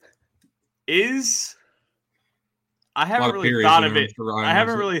 I haven't really thought of it. I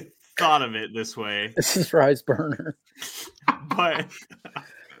haven't really thought of it this way. This is Rice Burner.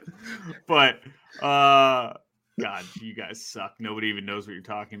 but God, you guys suck. Nobody even knows what you're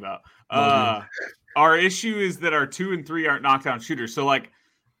talking about. Our issue is that our 2 and 3 aren't knockdown shooters. So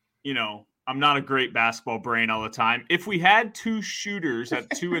I'm not a great basketball brain all the time. If we had 2 shooters at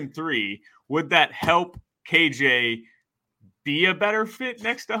 2 and 3, would that help KJ be a better fit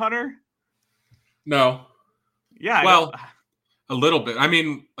next to Hunter? No. Yeah. Well, a little bit.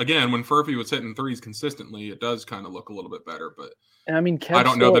 Again, when Furphy was hitting 3s consistently, it does kind of look a little bit better. But Kev's I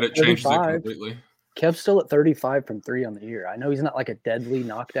don't know that it 35. changes it completely. Kev's still at 35 from 3 on the year. I know he's not a deadly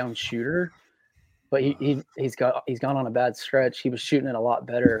knockdown shooter, but he's gone on a bad stretch. He was shooting it a lot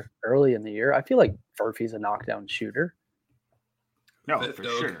better early in the year. I feel like Furphy's a knockdown shooter. No, for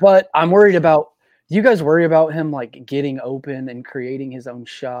sure. But I'm worried about. Do you guys worry about him like getting open and creating his own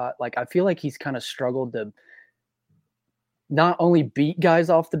shot? Like I feel like he's kind of struggled to not only beat guys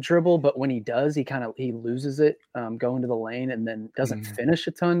off the dribble, but when he does, he loses it going to the lane and then doesn't finish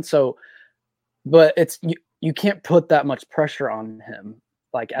a ton. So, but you can't put that much pressure on him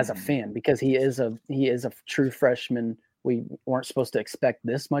like as a fan because he is a true freshman. We weren't supposed to expect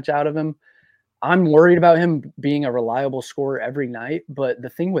this much out of him. I'm worried about him being a reliable scorer every night, but the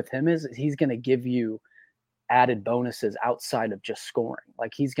thing with him is he's going to give you added bonuses outside of just scoring.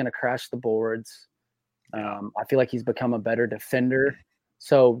 Like he's going to crash the boards. I feel like he's become a better defender.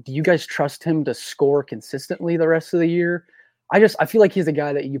 So do you guys trust him to score consistently the rest of the year? I feel like he's a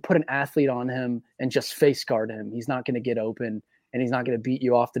guy that you put an athlete on him and just face guard him. He's not going to get open and he's not going to beat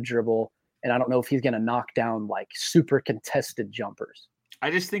you off the dribble. And I don't know if he's going to knock down like super contested jumpers. I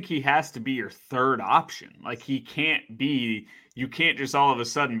just think he has to be your third option. Like you can't just all of a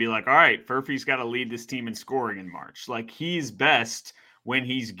sudden be like, all right, Furphy's got to lead this team in scoring in March. Like he's best when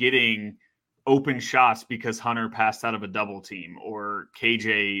he's getting open shots because Hunter passed out of a double team or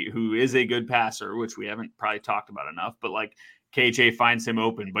KJ, who is a good passer, which we haven't probably talked about enough, but like KJ finds him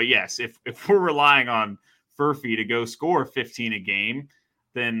open. But yes, if we're relying on Furphy to go score 15 a game,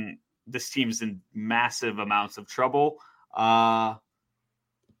 then this team's in massive amounts of trouble.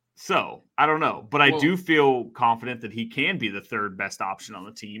 So I don't know, but I do feel confident that he can be the third best option on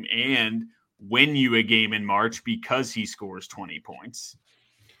the team and win you a game in March because he scores 20 points.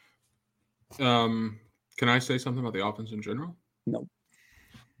 Can I say something about the offense in general? No.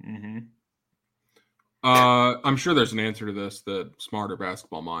 Mm-hmm. I'm sure there's an answer to this that smarter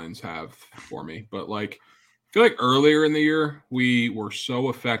basketball minds have for me, but like, I feel like earlier in the year, we were so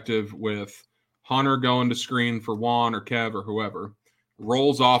effective with Hunter going to screen for Juan or Kev or whoever,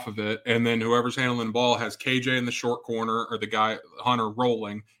 rolls off of it, and then whoever's handling the ball has KJ in the short corner or the guy, Hunter,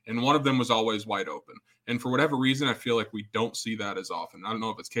 rolling, and one of them was always wide open. And for whatever reason, I feel like we don't see that as often. I don't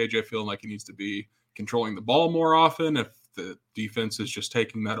know if it's KJ feeling like he needs to be controlling the ball more often, if the defense is just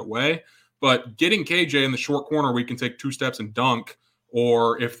taking that away. But getting KJ in the short corner, we can take 2 steps and dunk,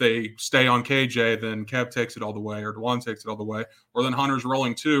 or if they stay on KJ, then Kev takes it all the way, or DeJuan takes it all the way, or then Hunter's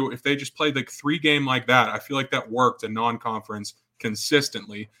rolling too. If they just played like 3 game like that, I feel like that worked in non-conference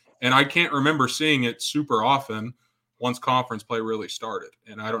consistently. And I can't remember seeing it super often once conference play really started.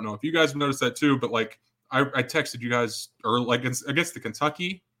 And I don't know if you guys have noticed that too, but like I texted you guys early, like against the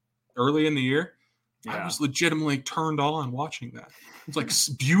Kentucky early in the year. Yeah. I was legitimately turned on watching that. It's like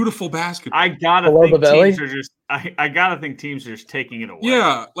beautiful basketball. I gotta think teams are just taking it away.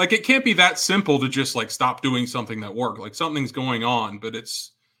 Yeah, like it can't be that simple to just like stop doing something that worked. Like something's going on, but it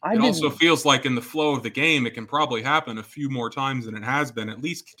also feels like in the flow of the game, it can probably happen a few more times than it has been, at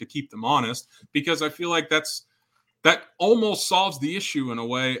least to keep them honest, because I feel like that almost solves the issue in a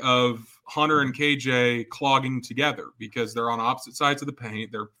way of Hunter and KJ clogging together because they're on opposite sides of the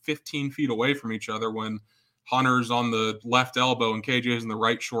paint. They're 15 feet away from each other when Hunter's on the left elbow and KJ's in the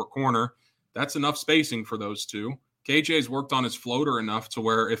right short corner. That's enough spacing for those two. KJ's worked on his floater enough to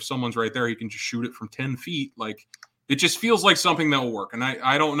where if someone's right there, he can just shoot it from 10 feet. Like, it just feels like something that will work. And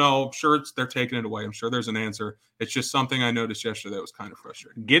I don't know. I'm sure they're taking it away. I'm sure there's an answer. It's just something I noticed yesterday that was kind of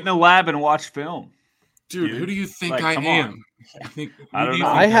frustrating. Get in the lab and watch film. Dude, who do you think I am? I don't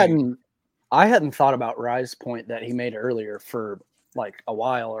know. I hadn't thought about Rye's point that he made earlier for like a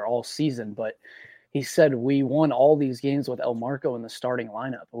while or all season, but he said we won all these games with El Marco in the starting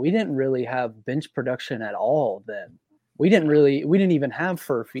lineup. We didn't really have bench production at all then. We didn't even have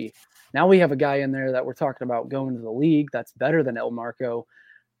Furphy. Now we have a guy in there that we're talking about going to the league that's better than El Marco.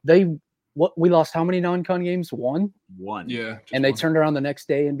 We lost how many non-con games? One. Yeah. And they turned around the next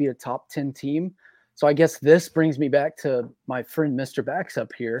day and beat a top 10 team. So I guess this brings me back to my friend Mr. Backs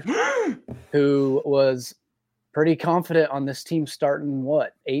up here, who was pretty confident on this team starting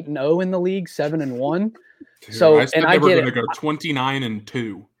 8-0 in the league, 7-1. Dude, so I said and they I were get going it. to go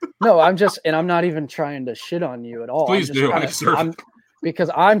 29-2. No, I'm not even trying to shit on you at all. Please do. Because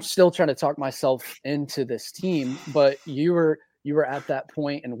I'm still trying to talk myself into this team, but you were at that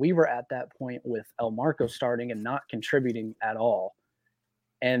point and we were at that point with El Marco starting and not contributing at all.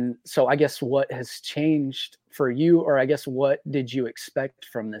 And so I guess what has changed for you, or I guess what did you expect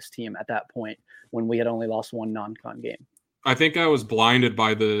from this team at that point when we had only lost one non-con game? I think I was blinded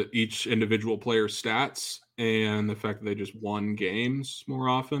by each individual player's stats and the fact that they just won games more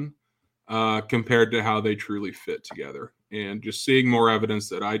often compared to how they truly fit together. And just seeing more evidence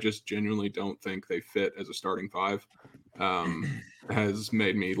that I just genuinely don't think they fit as a starting 5 has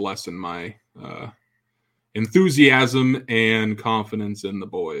made me lessen my enthusiasm and confidence in the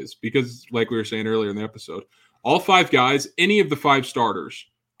boys. Because like we were saying earlier in the episode, all 5 guys, any of the 5 starters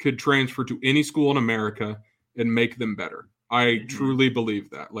could transfer to any school in America and make them better. I truly believe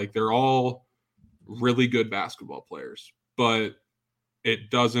that. Like, they're all really good basketball players, but it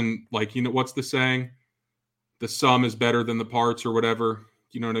doesn't, like, what's the saying? The sum is better than the parts or whatever.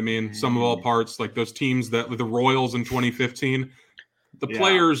 You know what I mean? Sum of all parts, like those teams that the Royals in 2015, the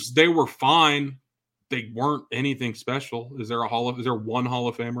players, they were fine. They weren't anything special. Is there one Hall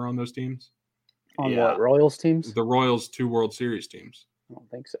of Famer on those teams? On what, Royals teams? The Royals 2 World Series teams. I don't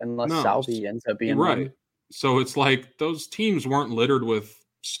think so, unless Salvi ends up being right. one. So it's like those teams weren't littered with.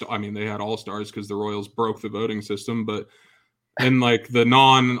 They had all-stars because the Royals broke the voting system, but in like the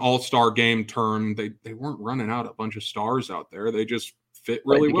non-all-star game term, they weren't running out a bunch of stars out there. They just fit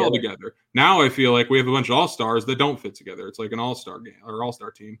really well together. Now I feel like we have a bunch of all-stars that don't fit together. It's like an all-star game or all-star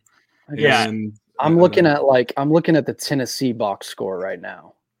team. And I'm looking at the Tennessee box score right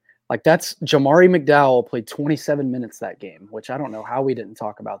now. Like, that's Jamari McDowell played 27 minutes that game, which I don't know how we didn't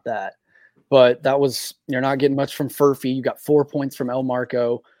talk about that. But you're not getting much from Furphy. You got 4 points from El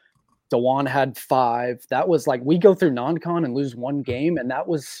Marco. DeJuan had 5. That was like, we go through non-con and lose 1 game, and that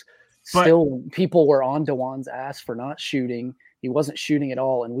was still people were on DeJuan's ass for not shooting. He wasn't shooting at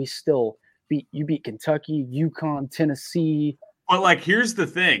all, and we still beat Kentucky, UConn, Tennessee. But like, here's the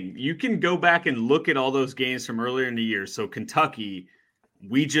thing. You can go back and look at all those games from earlier in the year. So Kentucky,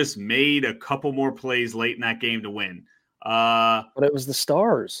 we just made a couple more plays late in that game to win. But it was the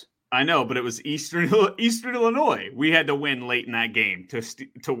Stars. I know, but it was Eastern Illinois. We had to win late in that game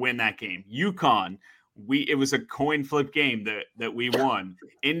to win that game. UConn, it was a coin flip game that we won.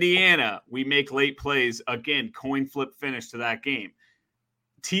 Indiana, we make late plays again, coin flip finish to that game.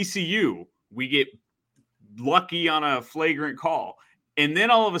 TCU, we get lucky on a flagrant call, and then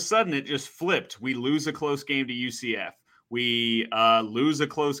all of a sudden it just flipped. We lose a close game to UCF. We lose a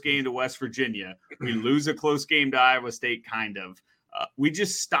close game to West Virginia. We lose a close game to Iowa State, kind of. We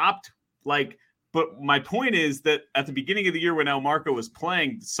just stopped, but my point is that at the beginning of the year when El Marco was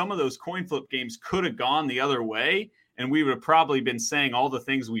playing, some of those coin flip games could have gone the other way, and we would have probably been saying all the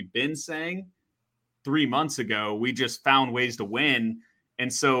things we've been saying 3 months ago. We just found ways to win.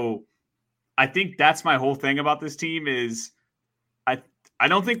 And so I think that's my whole thing about this team is I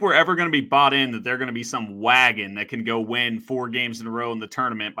don't think we're ever going to be bought in that they're going to be some wagon that can go win 4 games in a row in the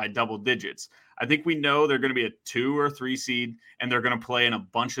tournament by double digits. I think we know they're going to be a 2 or 3 seed, and they're going to play in a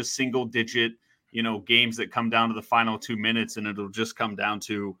bunch of single digit, games that come down to the final 2 minutes, and it'll just come down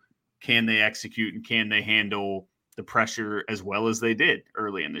to, can they execute and can they handle the pressure as well as they did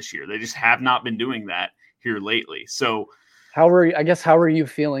early in this year? They just have not been doing that here lately. So how were you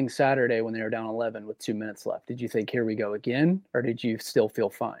feeling Saturday when they were down 11 with 2 minutes left? Did you think, here we go again, or did you still feel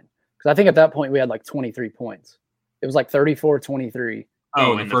fine? Because I think at that point we had like 23 points. It was like 34-23.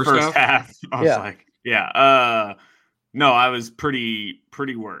 Oh, in the first half. I was like, no, I was pretty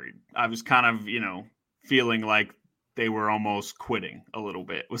worried. I was kind of, feeling like they were almost quitting a little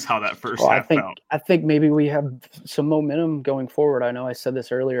bit was how that first half felt. I think maybe we have some momentum going forward. I know I said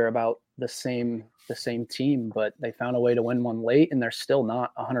this earlier about the same team, but they found a way to win one late, and they're still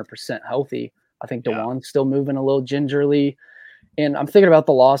not 100% healthy. I think DeJuan's still moving a little gingerly. And I'm thinking about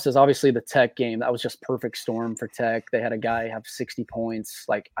the losses. Obviously, the Tech game, that was just perfect storm for Tech. They had a guy have 60 points.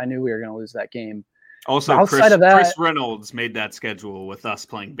 Like, I knew we were going to lose that game. Also, Chris Reynolds made that schedule with us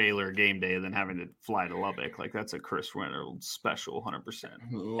playing Baylor game day and then having to fly to Lubbock. Like, that's a Chris Reynolds special,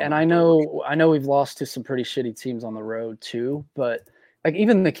 100%. And I know we've lost to some pretty shitty teams on the road too. But like,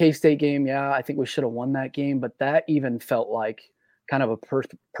 even the K-State game, I think we should have won that game. But that even felt like kind of a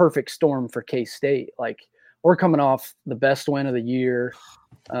perfect storm for K-State. Like, we're coming off the best win of the year.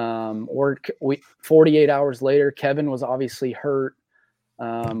 48 hours later, Kevin was obviously hurt.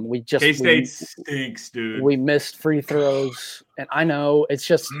 K-State stinks, dude. We missed free throws, and I know it's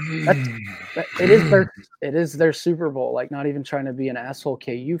just it is their Super Bowl. Like, not even trying to be an asshole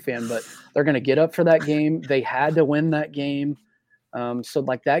KU fan, but they're going to get up for that game. They had to win that game, so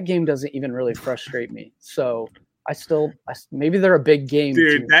like that game doesn't even really frustrate me. So maybe they're a big game,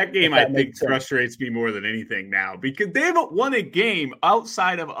 dude. That game I think frustrates me more than anything now because they haven't won a game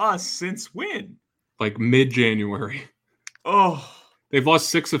outside of us since when? Like mid-January. Oh. They've lost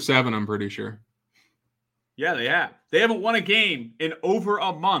 6 of 7, I'm pretty sure. Yeah, they have. They haven't won a game in over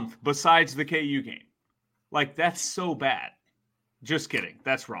a month besides the KU game. Like, that's so bad. Just kidding.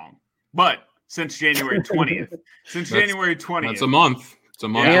 That's wrong. But since January 20th. That's a month. It's a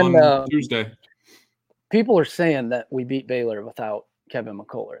month on Tuesday. People are saying that we beat Baylor without Kevin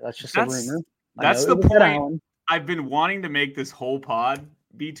McCullough. That's just a rumor. That's the point. I've been wanting to make this whole pod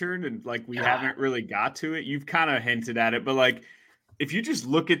B-turn, and like we haven't really got to it. You've kind of hinted at it, but like if you just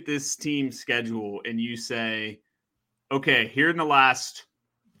look at this team schedule and you say, okay, here in the last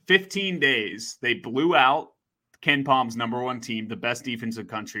 15 days, they blew out Ken Palm's number one team, the best defense in the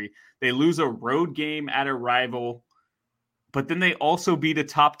country. They lose a road game at a rival, but then they also beat a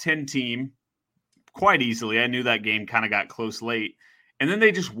top 10 team quite easily. I knew that game kind of got close late. And then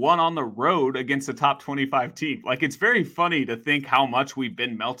they just won on the road against a top 25 team. Like, it's very funny to think how much we've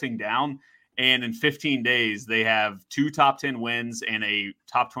been melting down. And in 15 days, they have 2 top 10 wins and a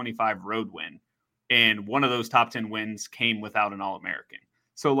top 25 road win. And one of those top 10 wins came without an All-American.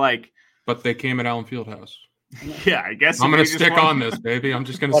 So, like... But they came at Allen Fieldhouse. Yeah, I guess. I'm going to stick on this, baby. I'm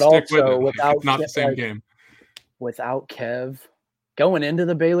just going to stick with it. It's not the same game. Without Kev, going into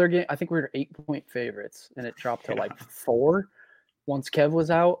the Baylor game, I think we were 8-point favorites, and it dropped to like 4 once Kev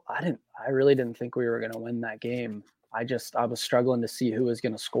was out. I really didn't think we were going to win that game. I was struggling to see who was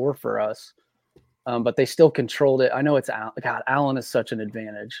going to score for us, but they still controlled it. I know it's Allen. God, Allen is such an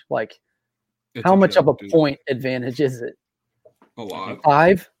advantage. Like, how much of a point advantage is it? A lot.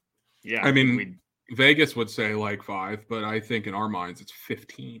 5? Yeah, I mean, Vegas would say like 5, but I think in our minds it's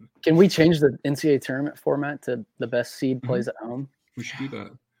 15. Can we change the NCAA tournament format to the best seed plays at home? We should do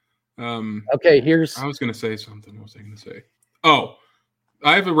that. Okay, I was going to say something. What was I going to say? Oh,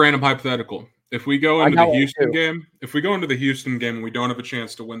 I have a random hypothetical. If we go into the Houston game, and we don't have a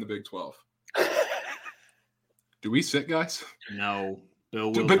chance to win the Big 12, do we sit, guys? No,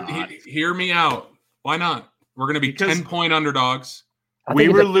 Bill will not. Hear me out. Why not? We're going to be 10-point underdogs. We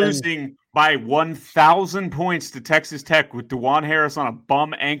were losing by 1,000 points to Texas Tech with DeJuan Harris on a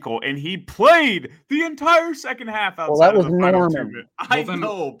bum ankle, and he played the entire second half outside of the final tournament. I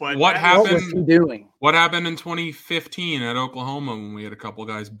know, but what happened? What was he doing? What happened in 2015 at Oklahoma when we had a couple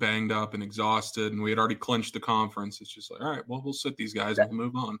guys banged up and exhausted, and we had already clinched the conference? It's just like, all right, well, we'll sit these guys and we'll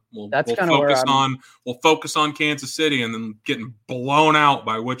move on. We'll focus on Kansas City and then getting blown out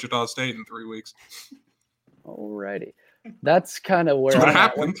by Wichita State in 3 weeks. Alrighty. That's kind of where what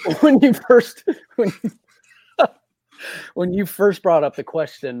happened when you first brought up the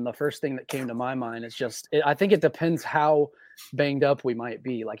question. The first thing that came to my mind is I think it depends how banged up we might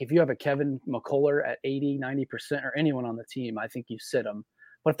be. Like, if you have a Kevin McCullough at 80-90% or anyone on the team, I think you sit them.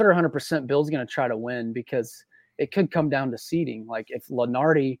 But if they're 100%, Bill's going to try to win because it could come down to seeding. Like, if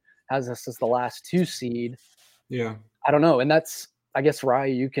Lenardi has us as the last 2 seed, yeah, I don't know. And that's, I guess, Rye,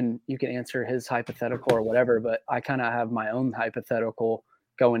 you can answer his hypothetical or whatever, but I kind of have my own hypothetical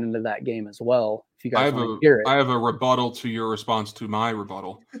going into that game as well. If you guys want to hear it. I have a rebuttal to your response to my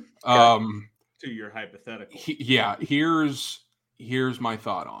rebuttal. To your hypothetical. Here's my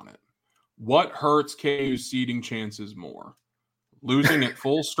thought on it. What hurts KU's seeding chances more? Losing at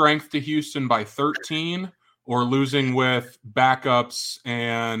full strength to Houston by 13 or losing with backups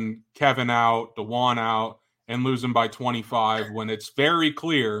and Kevin out, DeJuan out, and losing by 25 when it's very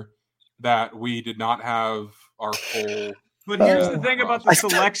clear that we did not have our full. But here's the thing about the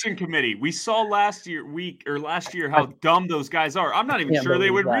selection committee. We saw last year how dumb those guys are. I'm not even sure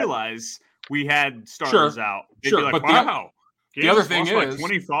they would realize we had starters out. They'd be like, wow. The other thing is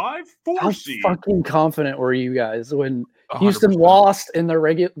 25? How fucking confident were you guys when Houston 100%. Lost in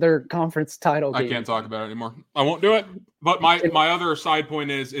their conference title game? I can't talk about it anymore. I won't do it. But my other side point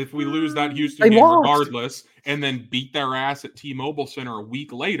is if we lose that Houston game regardless and then beat their ass at T-Mobile Center a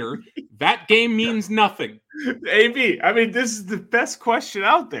week later, that game means nothing. AB, I mean, this is the best question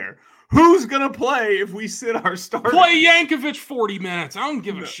out there. Who's going to play if we sit our starters? Play Yankovic 40 minutes. I don't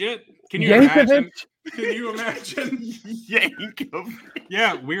give a shit. Can you imagine? Can you imagine? Yankovic.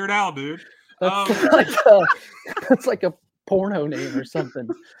 Yeah, Weird Al, dude. That's like a porno name or something.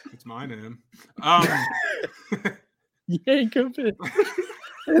 It's my name. Yankovic.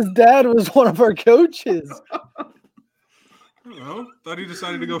 His dad was one of our coaches. I don't know. Thought he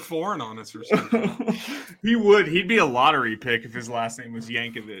decided to go foreign on us or something. He would. He'd be a lottery pick if his last name was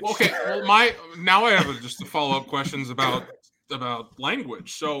Yankovic. Okay. Well, now I have just a follow-up questions about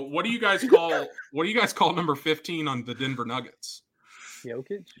language. So, what do you guys call number 15 on the Denver Nuggets?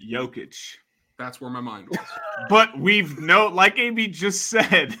 Jokic. That's where my mind was. But like AB just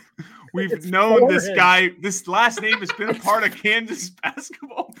said, we've known this guy. This last name has been a part of Kansas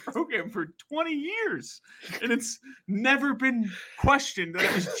basketball program for 20 years, and it's never been questioned that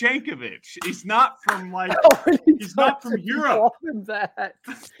it was Jankovic. He's not from he's not from Europe. That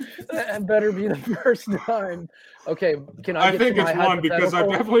better be the first time. Okay, I think it's one because I've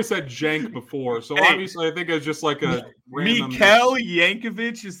definitely said Jank before, so obviously I think it's just like a random. Mikel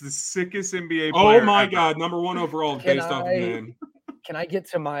Yankovic is the sickest NBA player. Oh my God, number 1 overall based off the name. Can I get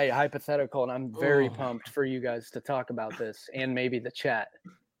to my hypothetical? And I'm very pumped for you guys to talk about this and maybe the chat.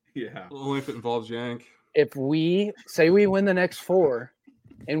 Yeah. Only if it involves Yank. If we say we win the next 4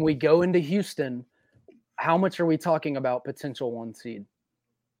 and we go into Houston, how much are we talking about potential 1 seed?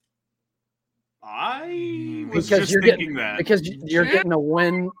 I was just thinking that. Because you're getting a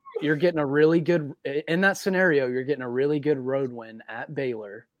win. You're getting a really good – in that scenario, you're getting a really good road win at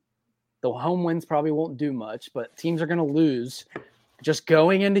Baylor. The home wins probably won't do much, but teams are going to lose. Just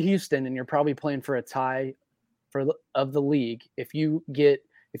going into Houston, and you're probably playing for a tie of the league. If you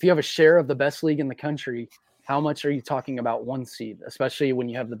have a share of the best league in the country, how much are you talking about 1 seed, especially when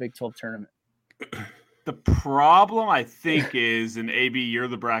you have the Big 12 tournament? The problem, I think, is, and AB, you're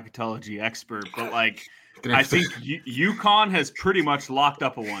the bracketology expert, but like I think UConn has pretty much locked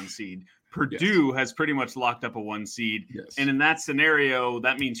up a 1 seed. Purdue has pretty much locked up a 1 seed. Yes. And in that scenario,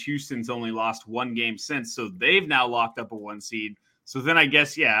 that means Houston's only lost 1 game since. So they've now locked up a 1 seed. So then I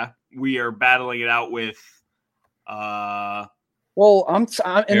guess, we are battling it out with Well, I'm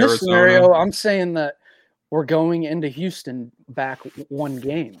in this scenario, I'm saying that we're going into Houston back 1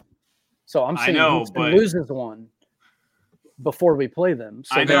 game. So I'm saying Houston loses 1 before we play them.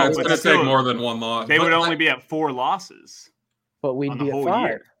 So I know, it's going to take more than 1 loss. They would only be at 4 losses. But we'd be at 5.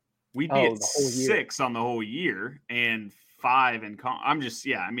 Year. We'd be at 6 on the whole year and 5 in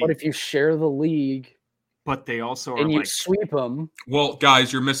But if you share the league, but they also and you sweep them. Well,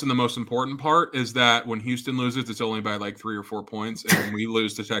 guys, you're missing the most important part is that when Houston loses, it's only by like 3 or 4 points, and when we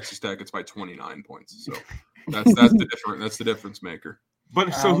lose to Texas Tech, it's by 29 points. So that's the difference maker.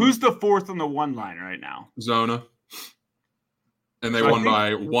 But so who's the 4th on the 1 line right now? Zona, and they won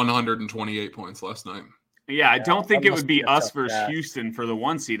by 128 points last night. Yeah, I don't think it would be us versus Houston for the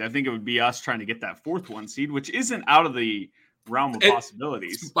 1 seed. I think it would be us trying to get that 4th 1 seed, which isn't out of the realm of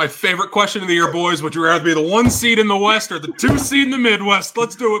possibilities. My favorite question of the year, boys. Would you rather be the 1 seed in the West or the 2 seed in the Midwest?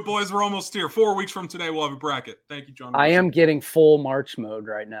 Let's do it, boys. We're almost here. 4 weeks from today, we'll have a bracket. Thank you, John. I am getting full March mode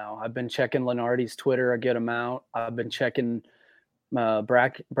right now. I've been checking Lenardi's Twitter a good amount. I've been checking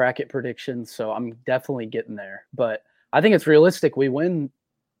bracket predictions, so I'm definitely getting there. But I think it's realistic we win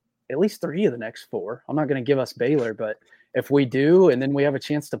at least 3 of the next 4. I'm not going to give us Baylor, but if we do, and then we have a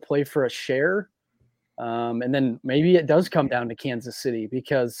chance to play for a share, and then maybe it does come down to Kansas City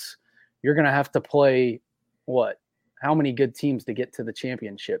because you're going to have to play how many good teams to get to the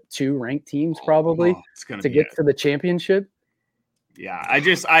championship? 2 ranked teams probably to get to the championship. Yeah,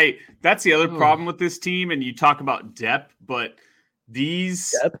 that's the other problem with this team. And you talk about depth, but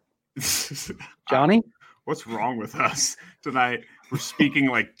these Johnny, what's wrong with us tonight? We're speaking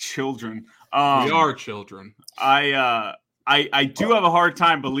like children. We are children. I do have a hard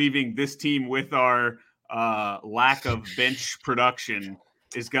time believing this team with our lack of bench production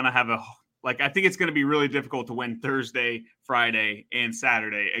is going to have I think it's going to be really difficult to win Thursday, Friday, and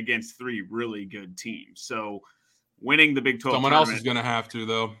Saturday against 3 really good teams. So winning the Big 12 Someone else is going to have to,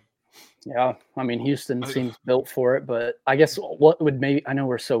 though. Yeah, I mean, Houston seems built for it, but I guess what would I know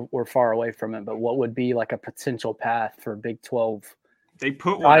we're far away from it, but what would be like a potential path for Big 12? They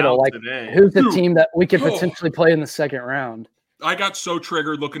put one title, out today. Who's the team that we could potentially play in the second round? I got so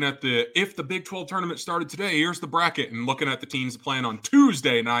triggered looking at if the Big 12 tournament started today, here's the bracket, and looking at the teams playing on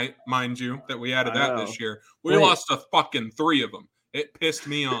Tuesday night, mind you, that we added this year. We lost to fucking 3 of them. It pissed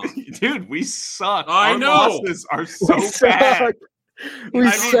me off. Dude, we suck. I know. Our losses are so bad. We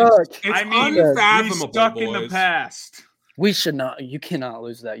suck. It's unfathomable, we stuck boys. In the past. We should not. You cannot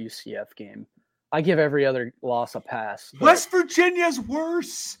lose that UCF game. I give every other loss a pass. West Virginia's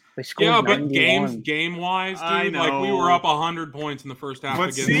worse. They scored but 91. game-wise, dude, like we were up 100 points in the first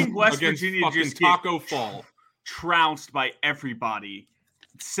half seeing West Virginia just Taco Fall trounced by everybody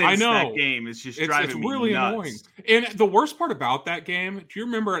since that game is just driving me really nuts. Annoying. And the worst part about that game, do you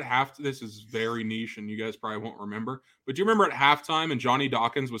remember at halftime? This is very niche, and you guys probably won't remember. But do you remember at halftime, and Johnny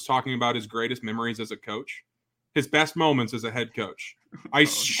Dawkins was talking about his greatest memories as a coach, his best moments as a head coach? I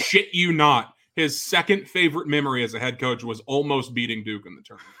shit you not. His second favorite memory as a head coach was almost beating Duke in the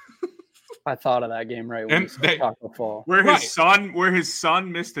tournament. I thought of that game right when Taco Fall. Where his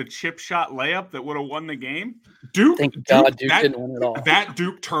son missed a chip shot layup that would have won the game. Thank God Duke didn't win it all. That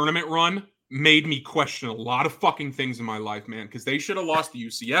Duke tournament run made me question a lot of fucking things in my life, man, because they should have lost the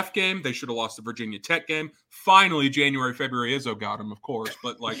UCF game. They should have lost the Virginia Tech game. Finally, January, February, Izzo got him, of course.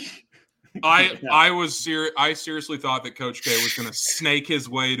 But, like, I seriously thought that Coach K was going to snake his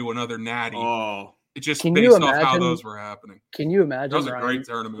way to another natty. Oh. It just based off how those were happening. Can you imagine that was a great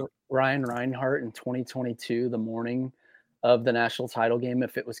tournament. Ryan Reinhardt in 2022, the morning of the national title game,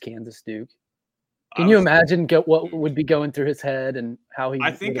 if it was Kansas Duke? Can you imagine what would be going through his head and how he?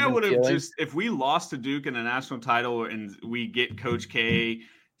 I think I would have feeling? just, if we lost to Duke in a national title and we get Coach K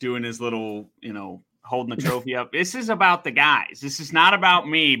doing his little, holding the trophy up. This is about the guys. This is not about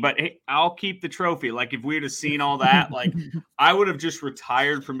me, but hey, I'll keep the trophy. Like if we'd have seen all that, like I would have just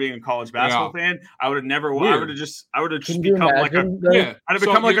retired from being a college basketball fan. I would have never. Weird. I would have just become like a. Yeah. I'd have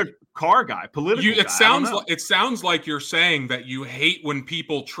become like a car guy, political. It sounds like you're saying that you hate when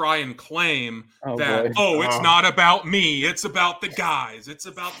people try and claim that it's not about me. It's about the guys. It's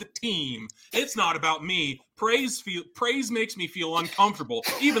about the team. It's not about me. Praise makes me feel uncomfortable,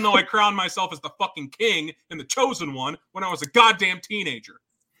 even though I crowned myself as the fucking king and the chosen one when I was a goddamn teenager.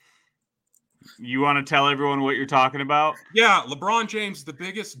 You want to tell everyone what you're talking about? Yeah, LeBron James is the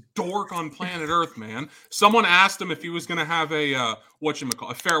biggest dork on planet Earth, man. Someone asked him if he was going to have a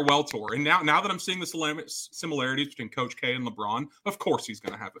farewell tour, and now that I'm seeing the similarities between Coach K and LeBron, of course he's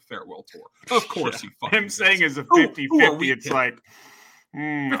going to have a farewell tour. Of course he fucking. Him saying is a 50-50. It's like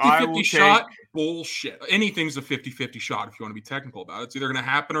 50-50 shot. Bullshit. Anything's a 50-50 shot if you want to be technical about it. It's either going to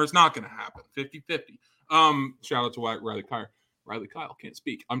happen or it's not going to happen. 50-50. Shout out to Riley Kyle. Riley Kyle can't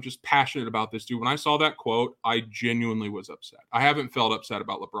speak. I'm just passionate about this, dude. When I saw that quote, I genuinely was upset. I haven't felt upset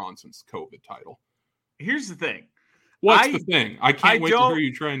about LeBron since the COVID title. Here's the thing. What's the thing? I can't wait to hear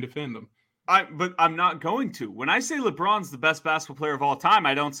you try and defend them. But I'm not going to. When I say LeBron's the best basketball player of all time,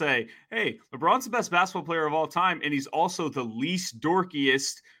 I don't say, hey, LeBron's the best basketball player of all time, and he's also the least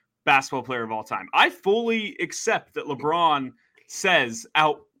dorkiest basketball player of all time. I fully accept that LeBron says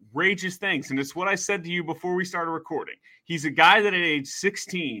outrageous things, and it's what I said to you before we started recording. He's a guy that at age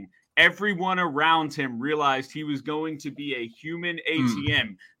 16, everyone around him realized he was going to be a human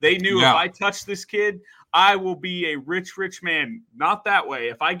ATM. They knew if I touch this kid, I will be a rich, rich man. Not that way.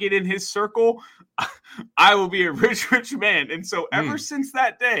 If I get in his circle, I will be a rich, rich man. And so ever since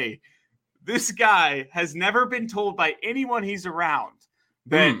that day, this guy has never been told by anyone he's around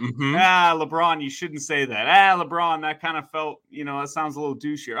that, LeBron, you shouldn't say that. LeBron, that kind of felt, that sounds a little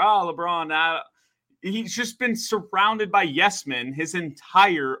douchier. LeBron, he's just been surrounded by yes men his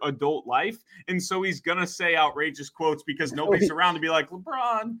entire adult life. And so he's going to say outrageous quotes because nobody's around to be like,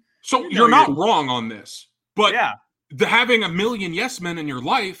 LeBron. So you're not wrong on this, but having a million yes men in your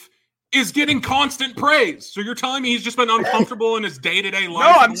life is getting constant praise. So you're telling me he's just been uncomfortable in his day-to-day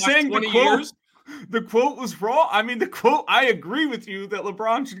life? No, I'm saying the quote was wrong. I mean, the quote, I agree with you that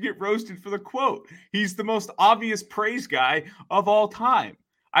LeBron should get roasted for the quote. He's the most obvious praise guy of all time.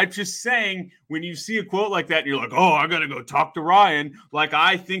 I'm just saying, when you see a quote like that, and you're like, I got to go talk to Ryan. Like,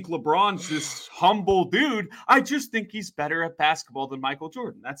 I think LeBron's this humble dude. I just think he's better at basketball than Michael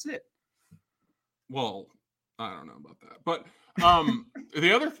Jordan. That's it. Well, I don't know about that. But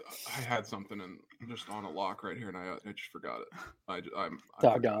the other I had something and I'm just on a lock right here, and I just forgot it. I'm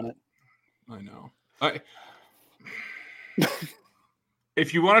doggone it. I know.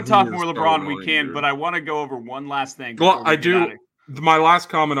 If you want to talk more LeBron, we can, dude. But I want to go over one last thing. Well, I do. My last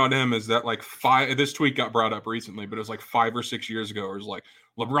comment on him is that this tweet got brought up recently, but it was 5 or 6 years ago. It was like,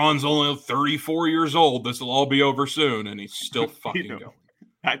 LeBron's only 34 years old. This will all be over soon. And he's still fucking going.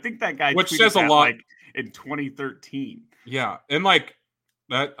 I think that guy which says a lot in 2013. Yeah. And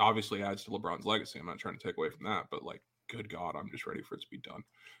that obviously adds to LeBron's legacy. I'm not trying to take away from that, but good God, I'm just ready for it to be done.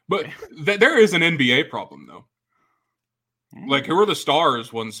 But there is an NBA problem though. Who are the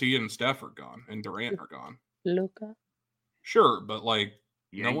stars once he and Steph are gone and Durant are gone? Luka. Sure, but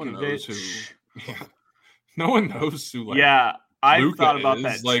no one knows who. Yeah, no one knows who. I thought about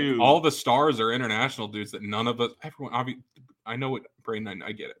that too. All the stars are international dudes that none of us. Everyone, I know what Braden.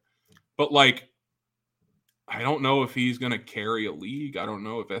 I get it, but I don't know if he's going to carry a league. I don't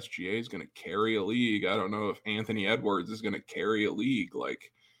know if SGA is going to carry a league. I don't know if Anthony Edwards is going to carry a league.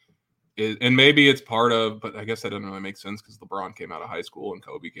 And maybe it's part of, but I guess that doesn't really make sense because LeBron came out of high school and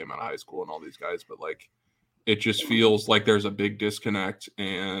Kobe came out of high school and all these guys, but it just feels like there's a big disconnect,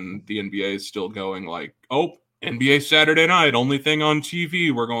 and the NBA is still going NBA Saturday night, only thing on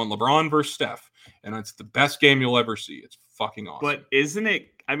TV. We're going LeBron versus Steph, and it's the best game you'll ever see. It's fucking awesome. But isn't it?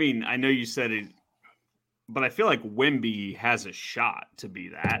 I mean, I know you said it, but I feel like Wemby has a shot to be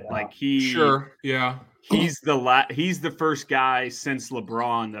that. He's the first guy since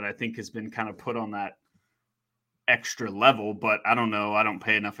LeBron that I think has been kind of put on that extra level, but I don't know. I don't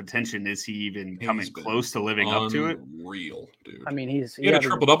pay enough attention. Is he even coming close to living up to it? Real, dude. I mean, he had a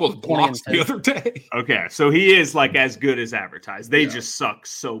triple-double with blocks the other day. Okay, so he is as good as advertised. They just suck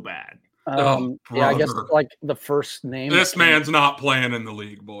so bad. I guess the first name. This man's not playing in the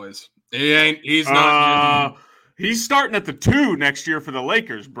league, boys. He's not. He's starting at the 2 next year for the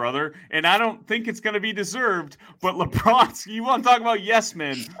Lakers, brother. And I don't think it's going to be deserved. But LeBron's, you want to talk about yes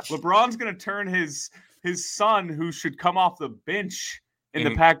men? LeBron's going to turn his son, who should come off the bench in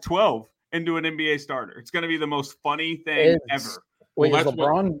the Pac-12, into an NBA starter. It's going to be the most funny thing ever. Wait, is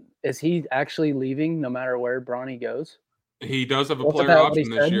LeBron, is he actually leaving no matter where Bronny goes? He does have a player option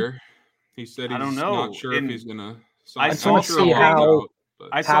this year. He said he's not sure if he's going to sign. I just want to see how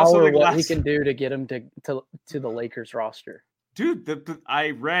or what he can do to get him to the Lakers roster. Dude,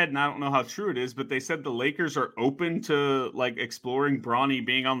 I read, and I don't know how true it is, but they said the Lakers are open to like exploring Bronny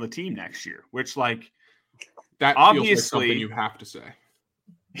being on the team next year, which like that obviously feels like something you have to say.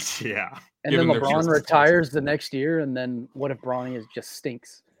 Yeah. And then LeBron retires the next year, and then what if Bronny just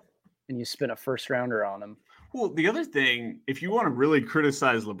stinks and you spend a first rounder on him? Well, the other thing, if you want to really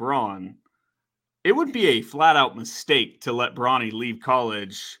criticize LeBron, it would be a flat out mistake to let Bronny leave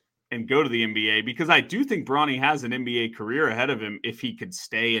college and go to the NBA, because I do think Bronny has an NBA career ahead of him if he could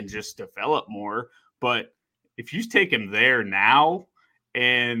stay and just develop more. But if you take him there now,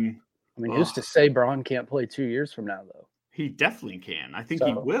 and I mean, who's to say Bron can't play 2 years from now, though? He definitely can. I think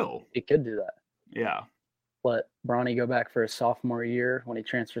he will. He could do that. Yeah. Let Bronny go back for his sophomore year when he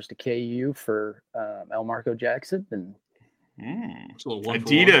transfers to KU for El Marco Jackson. And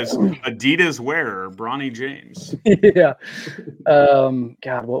Adidas wearer, Bronny James. Yeah.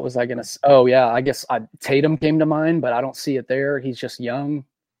 God, what was I going to say? Oh, yeah. I guess Tatum came to mind, but I don't see it there. He's just young.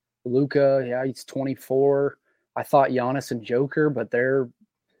 Luka, yeah, he's 24. I thought Giannis and Joker, but they're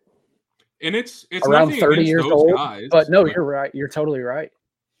it's around 30 years old. But no, you're right. You're totally right.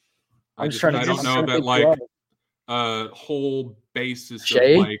 I don't know that like whole basis of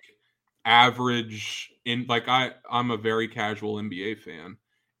like average in like I'm a very casual NBA fan,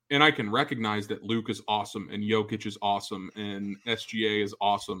 and I can recognize that Luke is awesome and Jokic is awesome and SGA is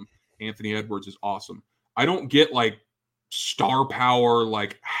awesome. Anthony Edwards is awesome. I don't get like star power,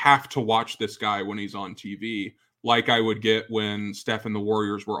 like have to watch this guy when he's on TV, like I would get when Steph and the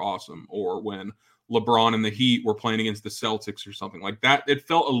Warriors were awesome, or when LeBron and the Heat were playing against the Celtics or something like that. It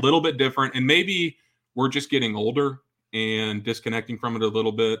felt a little bit different, and maybe we're just getting older and disconnecting from it a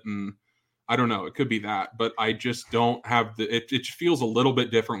little bit, and I don't know. It could be that, but I just don't have it feels a little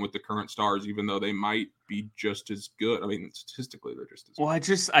bit different with the current stars, even though they might be just as good. I mean, statistically, they're just as good. Well,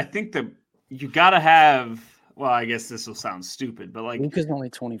 I think that you got to have, well, I guess this will sound stupid, but like Luka's only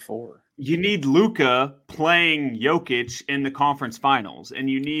 24. You need Luka playing Jokic in the conference finals, and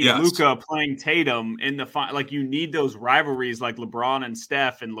you need Luka playing Tatum in the like you need those rivalries like LeBron and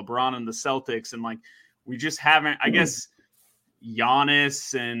Steph and LeBron and the Celtics, and like we just haven't. I guess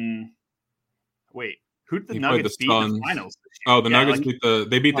Giannis and who did the Nuggets beat in the finals this year? Oh, the Nuggets beat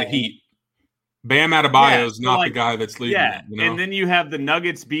the Heat. Bam Adebayo is not the guy that's leading. Yeah, you know? And then you have the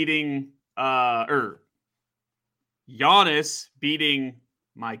Nuggets beating Giannis beating.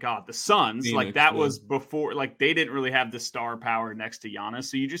 My God, the Suns, Phoenix, like that was before, like they didn't really have the star power next to Giannis.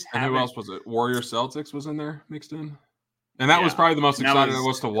 So you just have. And who else was it? Warriors Celtics was in there mixed in. And that was probably the most exciting I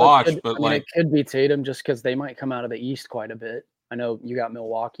was to watch. It could be Tatum just because they might come out of the East quite a bit. I know you got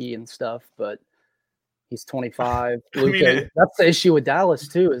Milwaukee and stuff, but he's 25. Luka, that's the issue with Dallas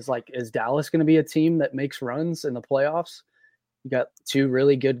too, is Dallas going to be a team that makes runs in the playoffs? You got two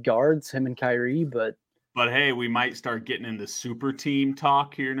really good guards, him and Kyrie, But hey, we might start getting into super team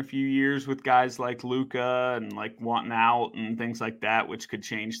talk here in a few years with guys like Luka and like wanting out and things like that, which could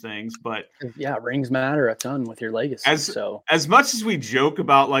change things. But yeah, rings matter a ton with your legacy. As much as we joke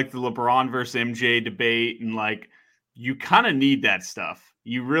about like the LeBron versus MJ debate and like you kind of need that stuff.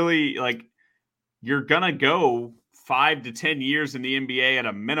 You really like you're gonna go 5 to 10 years in the NBA at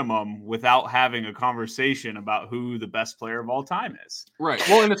a minimum without having a conversation about who the best player of all time is. Right.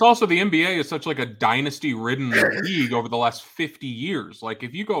 Well, and it's also the NBA is such like a dynasty-ridden league over the last 50 years. Like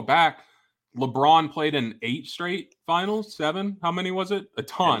if you go back, LeBron played in 8 straight finals, 7. How many was it? A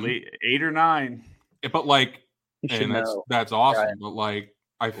ton. 8 or 9. But like, and that's awesome. Right. But like,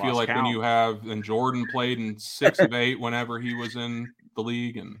 I feel like when you have, and Jordan played in 6 of 8 whenever he was in the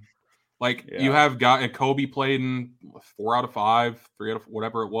league, and you have and Kobe played in 4 out of 5, 3 out of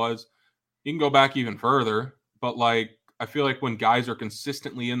whatever it was. You can go back even further, but like I feel like when guys are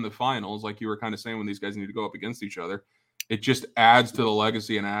consistently in the finals, like you were kind of saying, when these guys need to go up against each other, it just adds to the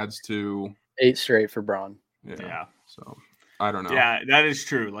legacy and adds to 8 straight for Bron. Yeah. So I don't know. Yeah, that is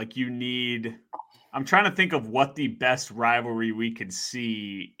true. Like you need. I'm trying to think of what the best rivalry we could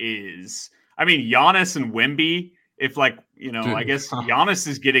see is. I mean, Giannis and Wemby. If I guess Giannis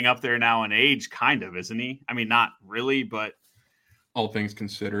is getting up there now in age, kind of, isn't he? I mean, not really, but all things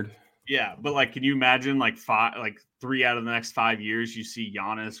considered. Yeah, but like, can you imagine like 3 out of the next 5 years you see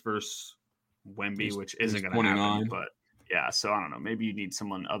Giannis versus Wemby, which isn't going to happen. But yeah, so I don't know. Maybe you need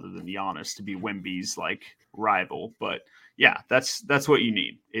someone other than Giannis to be Wemby's like rival. But yeah, that's what you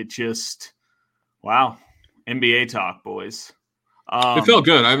need. It just wow, NBA talk, boys. It felt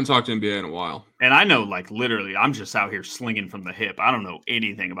good. I haven't talked to NBA in a while. And I know, like, literally, I'm just out here slinging from the hip. I don't know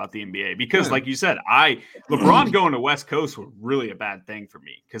anything about the NBA because, like you said, LeBron going to West Coast was really a bad thing for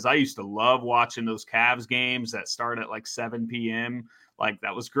me because I used to love watching those Cavs games that start at like 7 p.m. Like,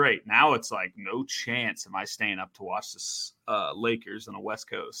 that was great. Now it's like no chance am I staying up to watch this Lakers on the West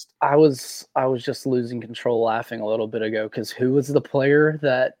Coast. I was just losing control laughing a little bit ago because who was the player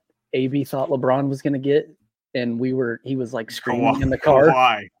that AB thought LeBron was going to get? And he was like screaming in the car.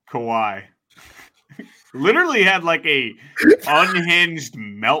 Kawhi. Literally had like a unhinged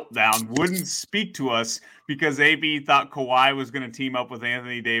meltdown, wouldn't speak to us because AB thought Kawhi was going to team up with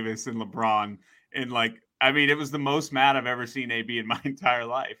Anthony Davis and LeBron. And like, I mean, it was the most mad I've ever seen AB in my entire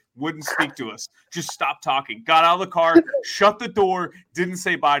life. Wouldn't speak to us. Just stopped talking. Got out of the car, shut the door, didn't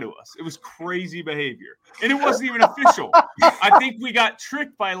say bye to us. It was crazy behavior. And it wasn't even official. I think we got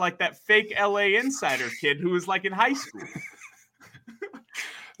tricked by like that fake LA insider kid who was like in high school. It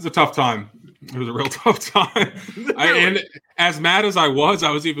was a tough time. It was a real tough time. And as mad as I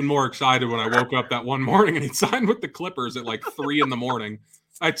was even more excited when I woke up that one morning and he signed with the Clippers at like 3 a.m.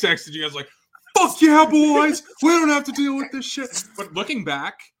 I texted you guys like, fuck yeah, boys. We don't have to deal with this shit. But looking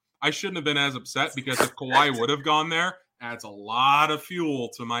back, I shouldn't have been as upset because if Kawhi would have gone there, adds a lot of fuel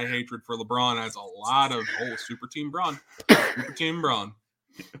to my hatred for LeBron. Adds a lot of Super Team Bron. Super Team Bron.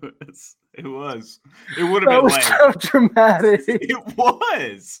 It was. It would have been lame. So dramatic. It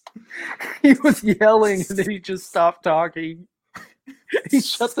was. He was yelling and then he just stopped talking. He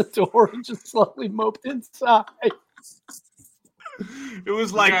shut the door and just slowly moped inside. It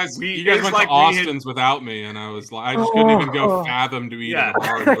was like you guys went to Austin's without me, and I was like, I just couldn't even go fathom to eat at a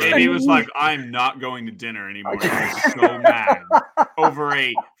bar. And he was like, "I'm not going to dinner anymore." I was so mad over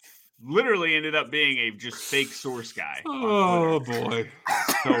literally ended up being a just fake source guy. Oh boy,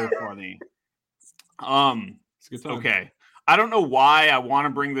 so funny. It's a good time. Okay. I don't know why I want to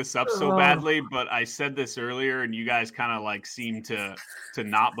bring this up so badly, but I said this earlier and you guys kind of like seem to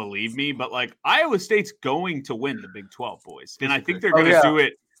not believe me, but like Iowa State's going to win the Big 12, boys. And I think they're going to do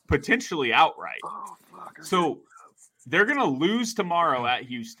it potentially outright. So they're going to lose tomorrow at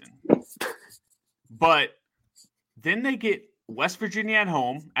Houston, but then they get West Virginia at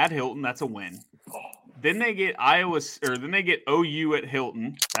home at Hilton. That's a win. Then they get then they get OU at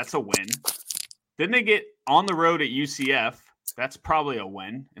Hilton. That's a win. Then they get on the road at UCF. That's probably a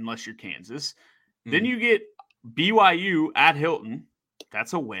win, unless you're Kansas. Then you get BYU at Hilton.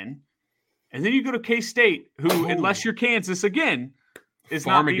 That's a win. And then you go to K-State, who, unless you're Kansas, again, is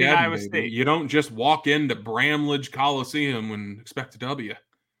not beating Iowa State. You don't just walk into Bramlage Coliseum and expect a W.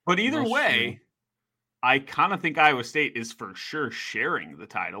 But either way, I kind of think Iowa State is for sure sharing the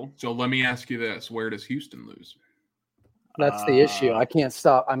title. So let me ask you this. Where does Houston lose? That's the issue. I can't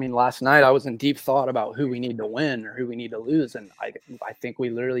stop. I mean, last night I was in deep thought about who we need to win or who we need to lose, and I think we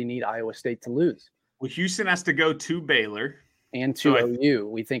literally need Iowa State to lose. Well, Houston has to go to Baylor. And to OU.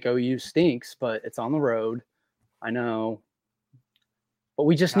 We think OU stinks, but it's on the road. I know. But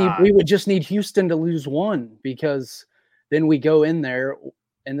we would just need Houston to lose one because then we go in there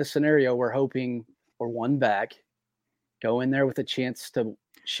in the scenario we're hoping we're one back, go in there with a chance to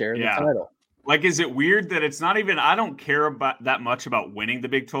share the title. Like, is it weird that it's not even – I don't care about that much about winning the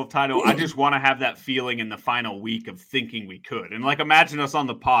Big 12 title. I just want to have that feeling in the final week of thinking we could. And, like, imagine us on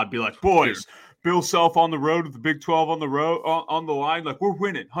the pod be like, boys, Bill Self on the road with the Big 12 on the road on the line. Like, we're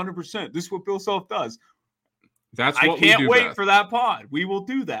winning 100%. This is what Bill Self does. That's what I can't wait for that pod. We will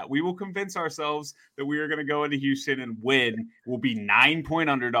do that. We will convince ourselves that we are going to go into Houston and win. We'll be 9-point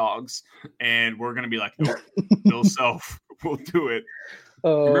underdogs, and we're going to be like, nope, Bill Self will do it.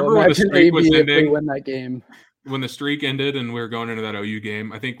 Remember when the streak was ending? Win that game. When the streak ended and we were going into that OU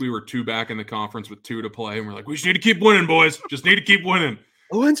game, I think we were 2 back in the conference with 2 to play, and we're like, we just need to keep winning, boys. Just need to keep winning.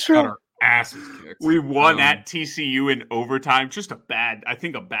 Got our asses kicked. We won at TCU in overtime. Just a bad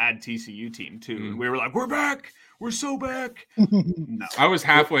TCU team too. And we were like, we're back. We're so back. No, I was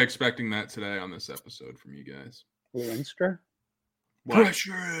halfway expecting that today on this episode from you guys. Leinster?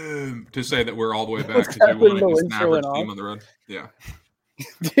 Pressure to say that we're all the way back to do one against an average team on the road. Yeah.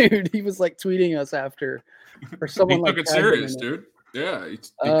 Dude, he was like tweeting us after, or someone he took it serious, dude. Yeah, he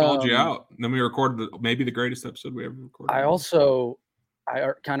called you out. And then we recorded maybe the greatest episode we ever recorded.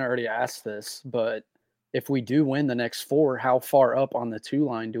 I kind of already asked this, but if we do win the next 4, how far up on the 2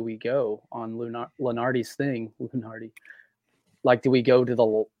 line do we go on Lunardi's thing? Like, do we go to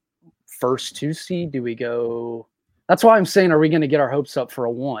the first 2 seed? Do we go? That's why I'm saying, are we going to get our hopes up for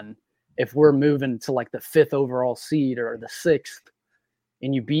a 1? if we're moving to like the 5th overall seed or the 6th,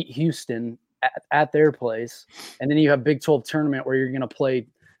 and you beat Houston at their place, and then you have Big 12 tournament where you're going to play,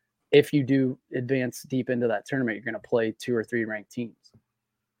 if you do advance deep into that tournament, you're going to play 2 or 3 ranked teams.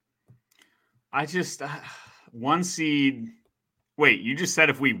 I just 1 seed. Wait, you just said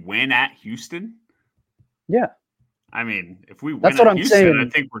if we win at Houston? Yeah. I mean, if we win That's what at I'm Houston, saying. I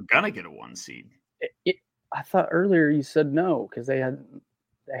think we're going to get a 1 seed. I thought earlier you said no because they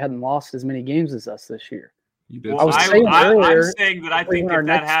hadn't lost as many games as us this year. You did. Well, I'm saying that I think if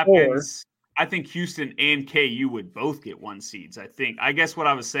that happens, I think Houston and KU would both get 1 seeds. I guess what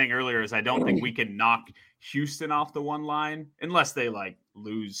I was saying earlier is I don't think we can knock Houston off the 1 line unless they like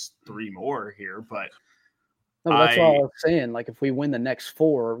lose 3 more here. But no, that's all I was saying. Like, if we win the next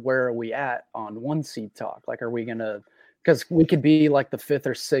 4, where are we at on 1 seed talk? Like, are we gonna? Because we could be like the 5th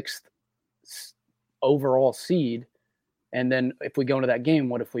or 6th overall seed, and then if we go into that game,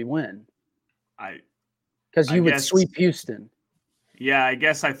 what if we win? Because you would sweep Houston. Yeah,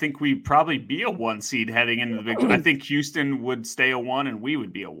 I think we'd probably be a 1 seed heading into the big. I think Houston would stay a 1 and we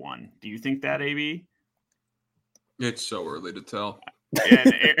would be a 1. Do you think that, AB? It's so early to tell.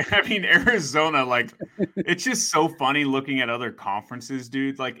 And I mean, Arizona, like, it's just so funny looking at other conferences,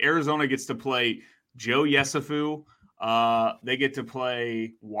 dude. Like, Arizona gets to play Joe Yesufu. They get to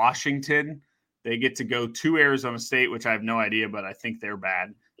play Washington. They get to go to Arizona State, which I have no idea, but I think they're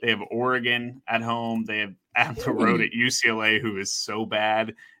bad. They have Oregon at home. They have at the road at UCLA, who is so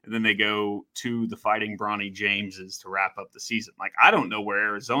bad. And then they go to the Fighting Bronny Jameses to wrap up the season. Like, I don't know where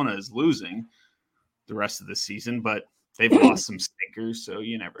Arizona is losing the rest of the season, but they've lost some stinkers, so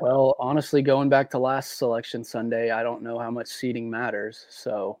you never know. Well, honestly, going back to last selection Sunday, I don't know how much seeding matters.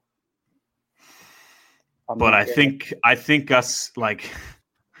 So, I think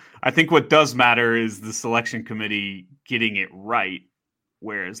what does matter is the selection committee getting it right,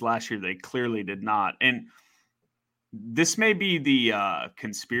 whereas last year they clearly did not. And this may be the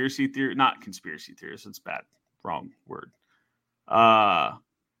conspiracy theory, not conspiracy theories. It's bad, wrong word.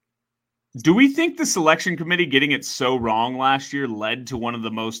 Do we think the selection committee getting it so wrong last year led to one of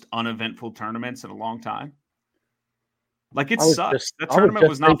the most uneventful tournaments in a long time? Like, it sucks. The tournament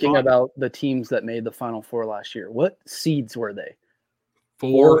was not thinking fun. about the teams that made the Final Four last year. What seeds were they?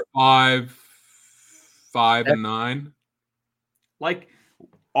 4, 5, 5, and 9. Like,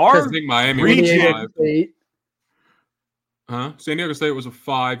 our I think Miami region, was 5. State, San Diego State was a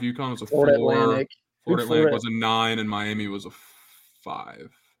 5. UConn was a 4. Florida Atlantic. Florida Atlantic was a 9, and Miami was a 5,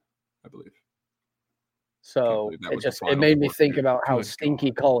 I believe. So it made me think about how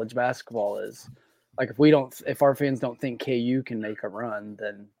stinky college basketball is. Like, if our fans don't think KU can make a run,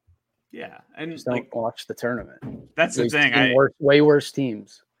 then and just don't watch the tournament. That's the thing. Way worse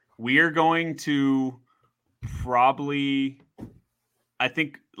teams. We are going to probably, I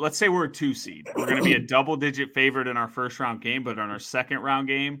think, let's say we're a 2 seed. We're going to be a double-digit favorite in our first round game, but in our second round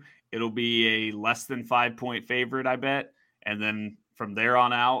game, it'll be a less than 5-point favorite, I bet. And then from there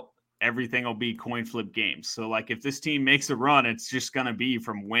on out, everything will be coin flip games. So, like, if this team makes a run, it's just going to be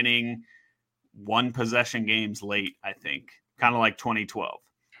from winning 1 possession games late, I think. Kind of like 2012.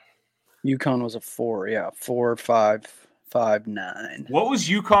 UConn was a 4, 4, 5, 5, 9. What was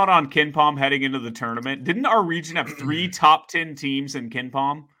UConn on KenPom heading into the tournament? Didn't our region have 3 top 10 teams in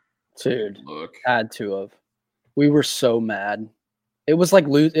KenPom? Dude, had to have. We were so mad. It was like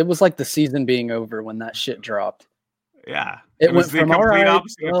the season being over when that shit dropped. Yeah. It was went the from complete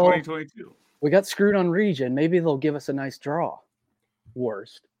opposite of 2022. We got screwed on region. Maybe they'll give us a nice draw.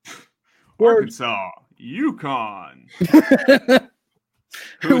 Worst. Arkansas, UConn.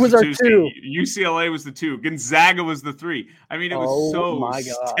 Who was our 2? UCLA was the 2. Gonzaga was the 3. I mean, it was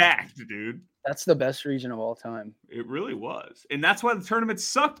stacked, dude. That's the best region of all time. It really was. And that's why the tournament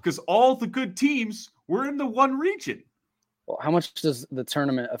sucked, because all the good teams were in the one region. Well, how much does the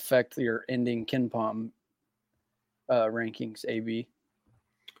tournament affect your ending KenPom rankings, AB?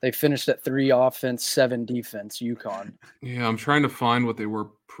 They finished at 3 offense, 7 defense, UConn. Yeah, I'm trying to find what they were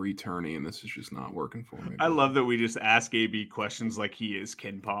pre-tourney, and this is just not working for me. I love that we just ask AB questions like he is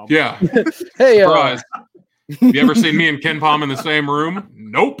KenPom. Yeah. Hey, surprise. Have you ever seen me and KenPom in the same room?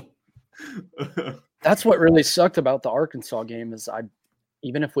 Nope. That's what really sucked about the Arkansas game is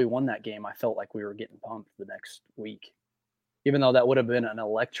even if we won that game, I felt like we were getting pumped the next week. Even though that would have been an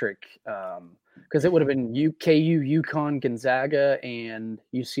electric because it would have been KU, UConn, Gonzaga, and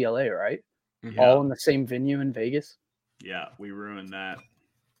UCLA, right? Yeah. All in the same venue in Vegas. Yeah, we ruined that.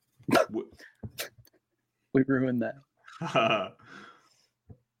 We ruined that.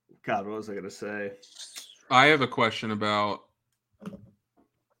 God, what was I going to say? I have a question about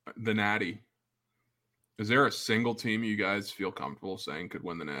the Natty. Is there a single team you guys feel comfortable saying could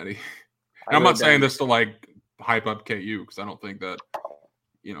win the Natty? I'm not saying this to like hype up KU because I don't think that,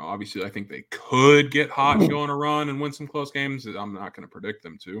 obviously I think they could get hot and go on a run and win some close games. I'm not going to predict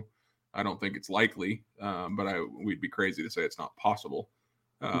them to. I don't think it's likely, but we'd be crazy to say it's not possible.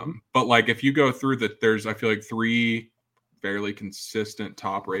 But like if you go through that, there's I feel like 3 fairly consistent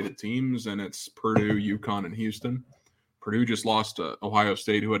top-rated teams, and it's Purdue, UConn, and Houston. Purdue just lost to Ohio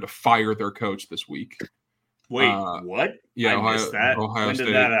State, who had to fire their coach this week. Wait, what? Yeah, I missed that. Ohio when State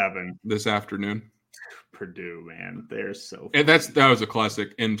did that happen? This afternoon. Purdue, man, they're so. And that was a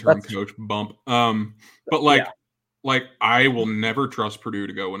classic intern coach bump. But like I will never trust Purdue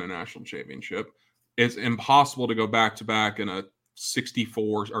to go win a national championship. It's impossible to go back to back in a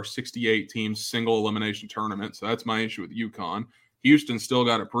 64 or 68 team single elimination tournament. So that's my issue with UConn. Houston still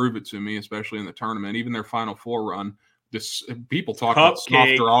got to prove it to me, especially in the tournament. Even their Final Four run. People talk about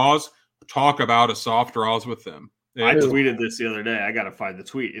soft draws. Talk about a soft draws with them. I tweeted this the other day. I got to find the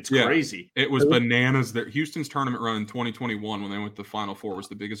tweet. It's crazy. It was bananas. Houston's tournament run in 2021 when they went to the Final Four was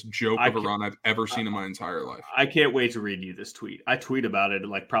the biggest joke of a run I've ever seen in my entire life. I can't wait to read you this tweet. I tweet about it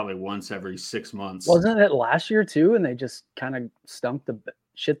like probably once every 6 months. Wasn't it last year too? And they just kind of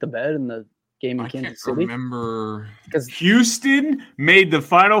shit the bed in the game in Kansas City. I remember because Houston made the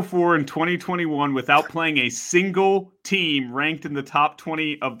Final Four in 2021 without playing a single team ranked in the top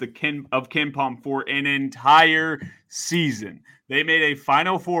 20 of KenPom for an entire season. They made a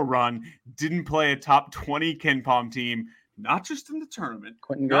Final Four run, didn't play a top 20 KenPom team, not just in the tournament,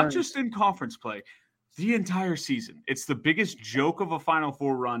 not just in conference play, the entire season. It's the biggest joke of a Final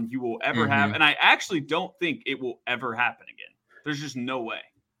Four run you will ever have, and I actually don't think it will ever happen again. There's just no way.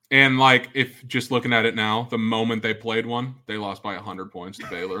 And like, if just looking at it now, the moment they played one, they lost by 100 points to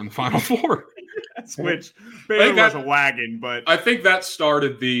Baylor in the Final Four. Which Baylor was a wagon, but I think that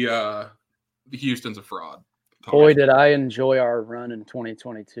started the Houston's a fraud. Boy, did I enjoy our run in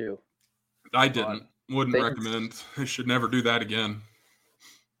 2022. I didn't. Wouldn't recommend. I should never do that again.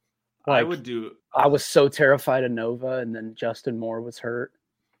 I would do. I was so terrified of Nova, and then Justin Moore was hurt.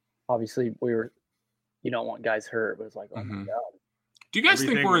 Obviously, you don't want guys hurt, but it's like, oh my God. Do you guys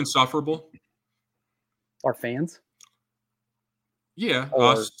think we're insufferable? Our fans? Yeah,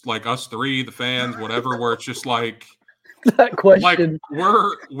 us 3, the fans, whatever, where it's just like that question. Like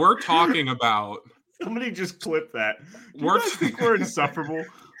we're talking about. Somebody just clip that. Do you guys think we're insufferable?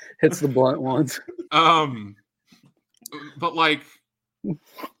 It's the blunt ones. But like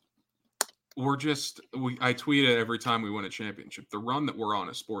I tweet it every time we win a championship. The run that we're on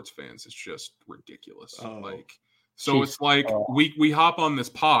as sports fans is just ridiculous. So it's like we hop on this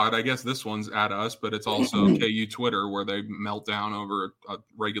pod. I guess this one's at us, but it's also KU Twitter where they melt down over a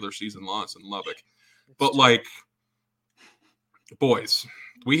regular season loss in Lubbock. But like, boys,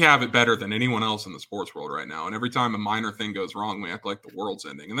 we have it better than anyone else in the sports world right now. And every time a minor thing goes wrong, we act like the world's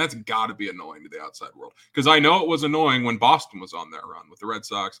ending. And that's got to be annoying to the outside world. Because I know it was annoying when Boston was on that run with the Red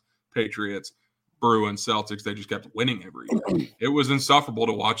Sox, Patriots, Bruins, Celtics. They just kept winning every year. It was insufferable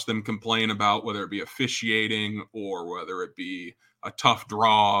to watch them complain about whether it be officiating or whether it be a tough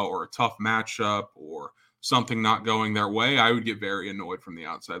draw or a tough matchup or something not going their way. I would get very annoyed from the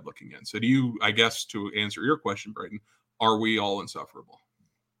outside looking in. So I guess to answer your question, Brayden, are we all insufferable?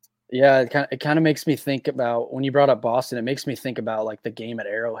 Yeah, it kind of makes me think about when you brought up Boston. It makes me think about like the game at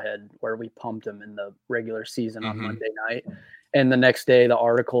Arrowhead where we pumped them in the regular season on Monday night, and the next day the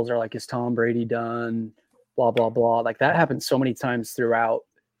articles are like, "Is Tom Brady done?" Blah blah blah. Like that happened so many times throughout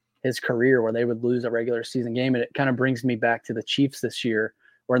his career where they would lose a regular season game, and it kind of brings me back to the Chiefs this year,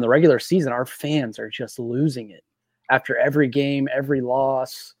 where in the regular season our fans are just losing it after every game, every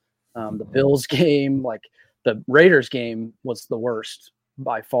loss. The Bills game, like the Raiders game, was the worst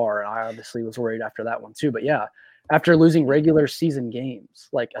by far. And I obviously was worried after that one too. But yeah, after losing regular season games,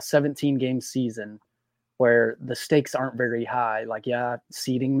 like a 17-game season where the stakes aren't very high, like, yeah,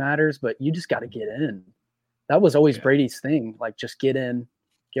 seeding matters, but you just got to get in. That was always Brady's thing. Like, just get in,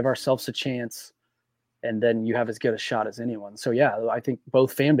 give ourselves a chance, and then you have as good a shot as anyone. So yeah, I think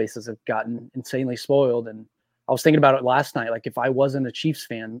both fan bases have gotten insanely spoiled. And I was thinking about it last night. Like, if I wasn't a Chiefs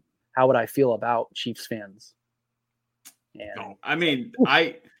fan, how would I feel about Chiefs fans? And I mean,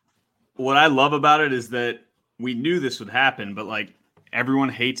 what I love about it is that we knew this would happen, but like everyone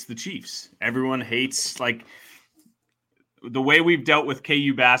hates the Chiefs. Everyone hates like the way we've dealt with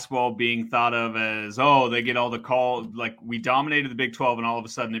KU basketball being thought of as, oh, they get all the call. Like we dominated the Big 12 and all of a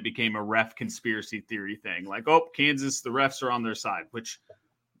sudden it became a ref conspiracy theory thing. Like, oh, Kansas, the refs are on their side, which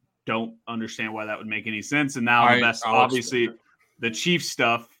don't understand why that would make any sense. And now obviously the Chiefs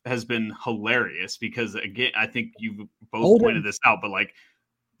stuff has been hilarious because, again, I think you've both pointed this out, but like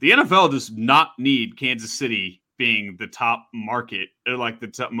the NFL does not need Kansas City being the top market, or like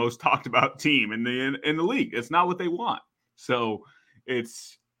the most talked about team in the league. It's not what they want. So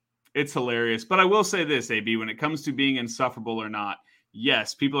it's hilarious. But I will say this, AB, when it comes to being insufferable or not,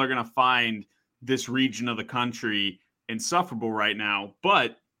 yes, people are going to find this region of the country insufferable right now,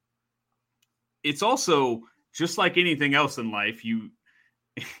 but it's also just like anything else in life. You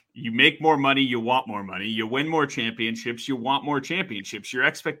make more money, you want more money, you win more championships, you want more championships. Your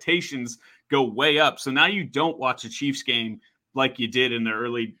expectations go way up. So now you don't watch a Chiefs game like you did in the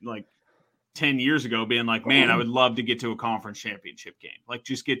early, like 10 years ago, being like, man, I would love to get to a conference championship game. Like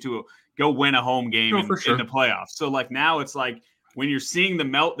just go win a home game in the playoffs. So like now it's like when you're seeing the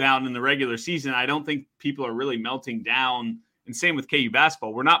meltdown in the regular season, I don't think people are really melting down. And same with KU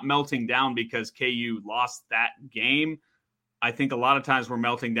basketball. We're not melting down because KU lost that game. I think a lot of times we're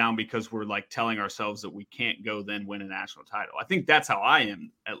melting down because we're like telling ourselves that we can't go then win a national title. I think that's how I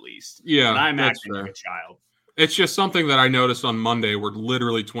am, at least. Yeah, and I'm acting like a child. It's just something that I noticed on Monday. We're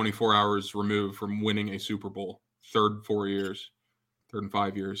literally 24 hours removed from winning a Super Bowl, third and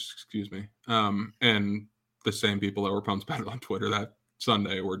 5 years, excuse me. And the same people that were pumped about it on Twitter that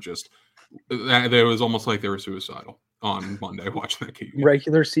Sunday were just, it was almost like they were suicidal on Monday watching that game.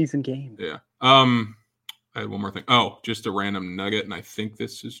 Regular season game. Yeah. I had one more thing. Oh, just a random nugget, and I think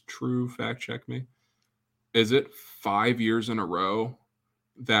this is true. Fact check me. Is it 5 years in a row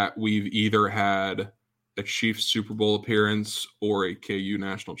that we've either had a Chiefs Super Bowl appearance or a KU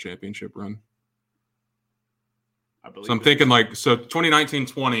national championship run? I believe so I'm thinking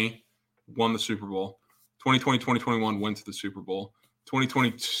 2019-20 won the Super Bowl. 2020-2021 went to the Super Bowl.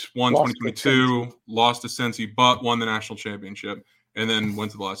 2021-2022 lost to Cincy, but won the national championship, and then won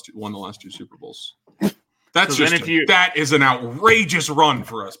the last two Super Bowls. That's so that is an outrageous run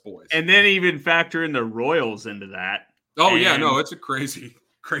for us boys. And then even factor in the Royals into that. Oh yeah, no, it's a crazy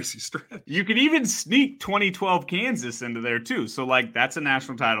stretch. You could even sneak 2012 Kansas into there too. So like that's a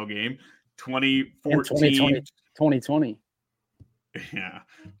national title game. 2014, 2020. Yeah.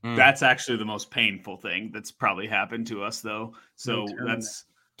 That's actually the most painful thing that's probably happened to us though. So that's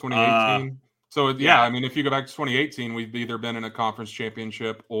 2018. I mean, if you go back to 2018, we've either been in a conference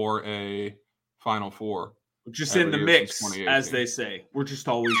championship or a Final Four. We're just in the mix, as they say. We're just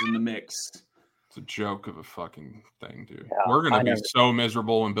always in the mix. It's a joke of a fucking thing, dude. Yeah, we're going to be so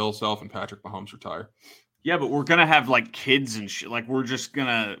miserable when Bill Self and Patrick Mahomes retire. Yeah, but we're going to have like kids and shit. Like we're just going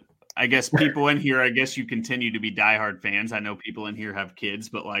to, I guess people in here, I guess you continue to be diehard fans. I know people in here have kids,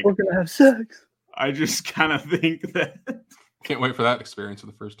 but like. We're going to have sex. I just kind of think that. Can't wait for that experience for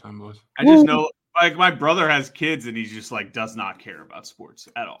the first time, boys. I just know. Like my brother has kids and he's just like does not care about sports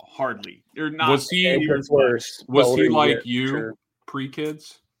at all. Hardly. They're not. Was he like you sure.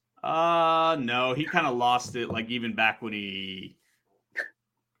 Pre-kids? No, he kind of lost it. Like even back when he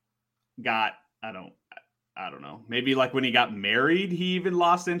got, I don't know. Maybe like when he got married, he even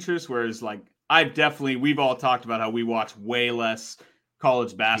lost interest. Whereas like we've all talked about how we watch way less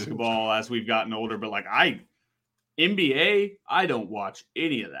college basketball as we've gotten older. But like NBA, I don't watch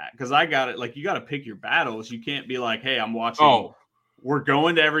any of that because I got it. Like, you got to pick your battles. You can't be like, hey, I'm watching. Oh, we're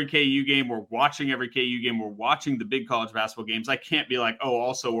going to every KU game. We're watching every KU game. We're watching the big college basketball games. I can't be like, oh,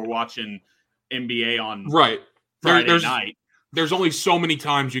 also we're watching NBA on Friday night. There's only so many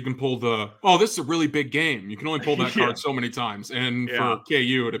times you can pull this is a really big game. You can only pull that card so many times. And for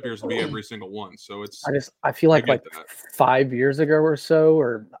KU, it appears to be every single one. So I feel like 5 years ago or so,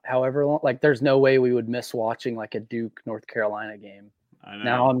 or however long, like there's no way we would miss watching like a Duke North Carolina game. I know.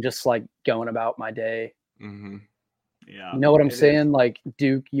 Now I'm just like going about my day. Mm-hmm. Yeah. You know what I'm saying? Like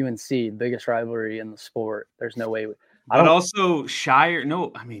Duke, UNC, biggest rivalry in the sport. There's no way. But also Shire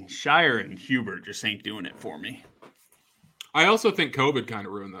and Hubert just ain't doing it for me. I also think COVID kind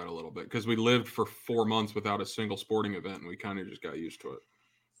of ruined that a little bit because we lived for 4 months without a single sporting event and we kind of just got used to it.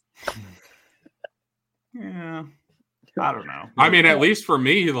 Yeah. I don't know. I mean, at least for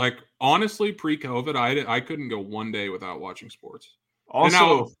me, like honestly, pre-COVID, I couldn't go one day without watching sports. Also,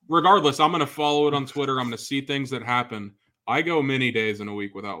 now, regardless, I'm going to follow it on Twitter. I'm going to see things that happen. I go many days in a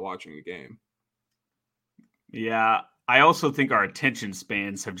week without watching a game. Yeah. I also think our attention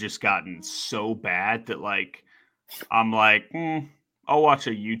spans have just gotten so bad that like, I'm like, I'll watch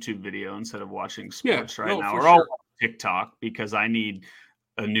a YouTube video instead of watching sports now. Or I'll watch TikTok because I need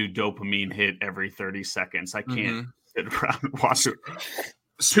a new dopamine hit every 30 seconds. I can't sit around and watch a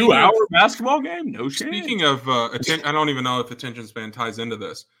 2-hour basketball game. No chance. Speaking of attention, I don't even know if attention span ties into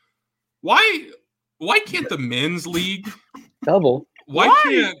this. Why can't the men's league double? Why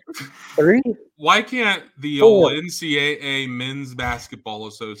can't 3? Why can't the old NCAA Men's Basketball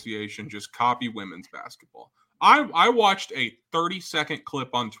Association just copy women's basketball? I watched a 30-second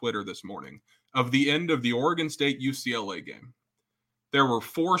clip on Twitter this morning of the end of the Oregon State UCLA game. There were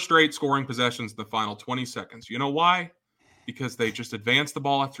 4 straight scoring possessions in the final 20 seconds. You know why? Because they just advance the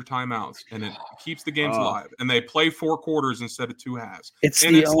ball after timeouts, and it keeps the games alive. And they play 4 quarters instead of 2 halves. It's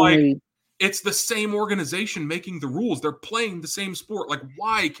the same organization making the rules. They're playing the same sport. Like,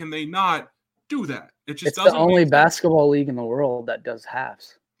 why can they not do that? It just doesn't. It's the only basketball league in the world that does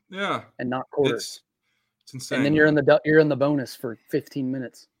halves. Yeah, and not quarters. It's insane. And then you're in the bonus for 15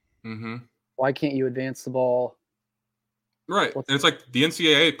 minutes. Mm-hmm. Why can't you advance the ball? Right. And it's like the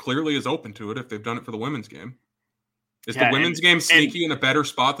NCAA clearly is open to it if they've done it for the women's game. Is the women's game sneaky in a better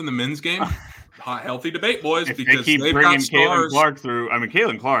spot than the men's game? Healthy debate, boys, because they keep bringing Caitlin Clark through. I mean,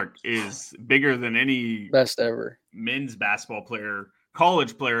 Caitlin Clark is bigger than any best ever men's basketball player,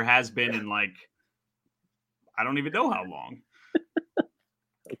 college player has been in like, I don't even know how long.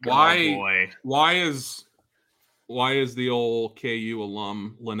 Why is the old KU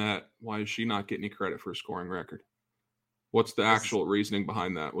alum Lynette, why is she not getting any credit for a scoring record? What's the actual reasoning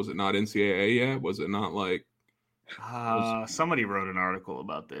behind that? Was it not NCAA yet? Was it not like somebody wrote an article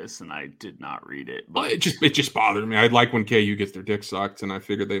about this and I did not read it. But it just bothered me. I like when KU gets their dick sucked, and I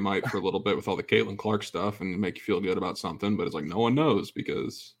figured they might for a little bit with all the Caitlin Clark stuff and make you feel good about something, but it's like no one knows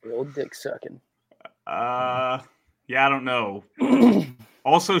because old dick sucking. Yeah, I don't know.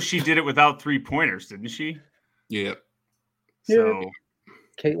 Also, she did it without 3-pointers, didn't she? Yeah. So,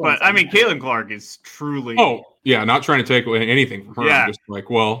 Caitlin Clark is truly. Oh, yeah, not trying to take away anything from her. Yeah. I'm just like,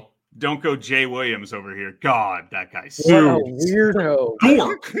 well. Don't go Jay Williams over here. God, that guy's so weirdo.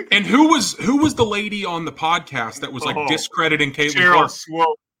 Dork. And who was the lady on the podcast that was like discrediting Caitlin Clark?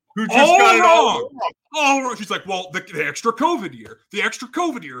 Swope, who just got it all wrong. Oh, wrong. She's like, well, the extra COVID year. The extra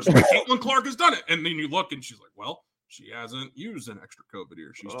COVID year is when Caitlin Clark has done it. And then you look and she's like, well, she hasn't used an extra COVID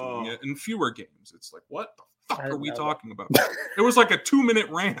year. She's doing it in fewer games. It's like, what the fuck are we talking about? It was like a 2-minute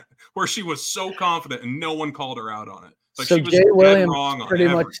rant where she was so confident and no one called her out on it. Like so Jay Williams pretty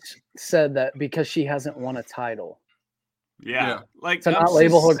much said that because she hasn't won a title. Yeah. Like to not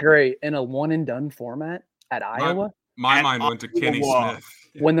label her great in a one and done format at Iowa. My mind went to Kenny Smith.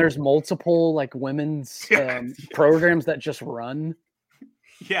 When there's multiple like women's programs that just run.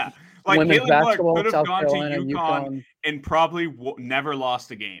 Yeah. Like women's basketball, could have South gone Carolina, to UConn and probably never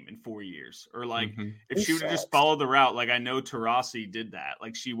lost a game in 4 years. Or like if she would have just followed the route, like I know Taurasi did that.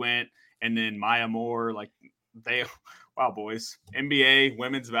 Like she went and then Maya Moore, like wow, boys, NBA,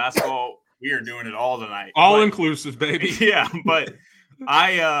 women's basketball, we are doing it all tonight. All inclusive, baby. Yeah, but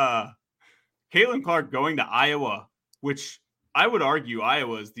Caitlin Clark going to Iowa, which I would argue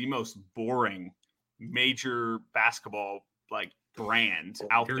Iowa is the most boring major basketball like brand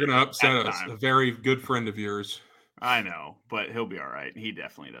out there. You're going to upset us, a very good friend of yours. I know, but he'll be all right. He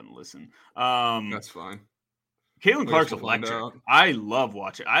definitely doesn't listen. That's fine. Caitlin Clark's electric. I love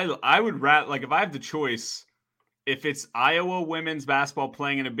watching. I would rather, like, if I have the choice, if it's Iowa women's basketball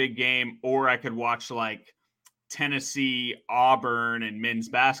playing in a big game, or I could watch like Tennessee, Auburn, and men's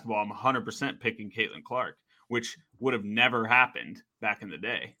basketball, I'm 100% picking Caitlin Clark, which would have never happened back in the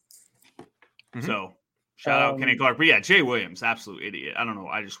day. Mm-hmm. So shout out Kenny Clark. But yeah, Jay Williams, absolute idiot. I don't know.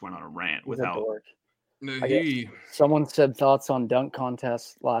 I just went on a rant without. Someone said thoughts on dunk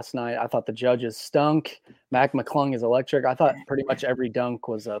contest last night. I thought the judges stunk. Mac McClung is electric. I thought pretty much every dunk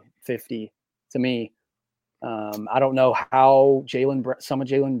was a 50 to me. I don't know how some of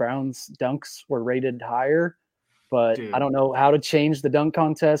Jaylen Brown's dunks were rated higher, but I don't know how to change the dunk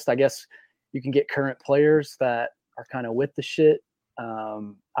contest. I guess you can get current players that are kind of with the shit.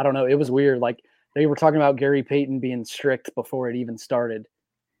 I don't know. It was weird. Like they were talking about Gary Payton being strict before it even started.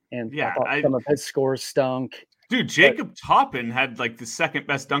 And I thought some of his scores stunk. Dude, Jacob Toppin had like the second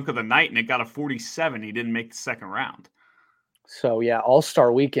best dunk of the night, and it got a 47. He didn't make the second round. So, yeah,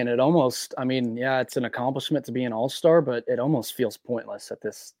 All-Star weekend, it almost – I mean, yeah, it's an accomplishment to be an All-Star, but it almost feels pointless at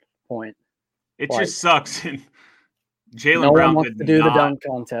this point. It just sucks. And Jaylen Brown wants to do the dunk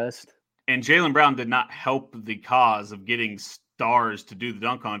contest. And Jaylen Brown did not help the cause of getting stars to do the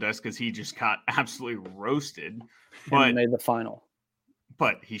dunk contest because he just got absolutely roasted. But made the final.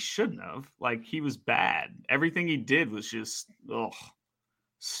 But he shouldn't have. Like, he was bad. Everything he did was just,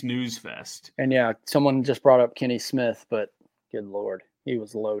 snooze fest. And, yeah, someone just brought up Kenny Smith, but – good Lord, he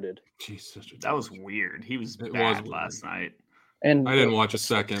was loaded. Jesus, that was weird. He was bad last night. And I didn't watch a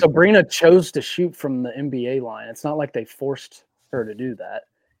second. Sabrina chose to shoot from the NBA line. It's not like they forced her to do that.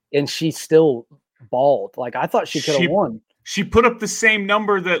 And she still balled. Like, I thought she could have won. She put up the same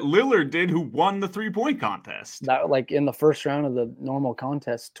number that Lillard did, who won the 3-point contest. That, like, in the first round of the normal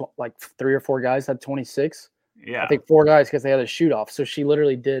contest, like 3 or 4 guys had 26. Yeah. I think 4 guys because they had a shoot-off. So she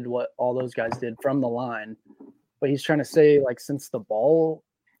literally did what all those guys did from the line. But he's trying to say, like, since the ball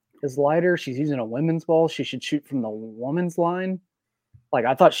is lighter. She's using a women's ball. She should shoot from the women's line. Like,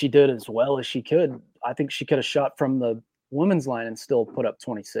 I thought she did as well as she could. I think she could have shot from the women's line and still put up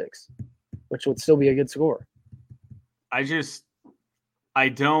 26, which would still be a good score.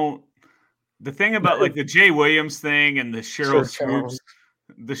 The thing about like the Jay Williams thing and the Cheryl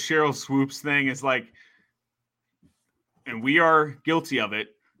Swoops thing is like, and we are guilty of it.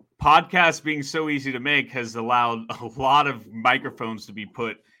 Podcasts being so easy to make has allowed a lot of microphones to be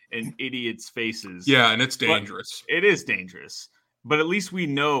put in idiots' faces. Yeah, and it's dangerous. It is dangerous, but at least we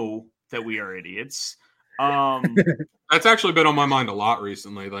know that we are idiots. That's actually been on my mind a lot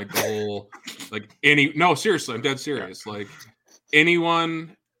recently. Like the whole, seriously, I'm dead serious. Like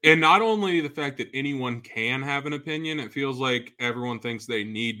anyone, and not only the fact that anyone can have an opinion, it feels like everyone thinks they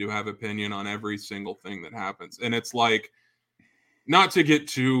need to have opinion on every single thing that happens. And it's like, not to get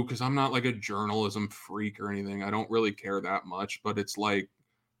too, because I'm not like a journalism freak or anything. I don't really care that much, but it's like,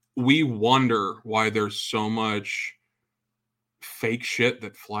 we wonder why there's so much fake shit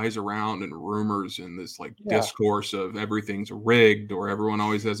that flies around and rumors and this like discourse of everything's rigged or everyone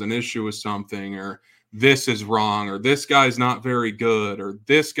always has an issue with something or this is wrong or this guy's not very good or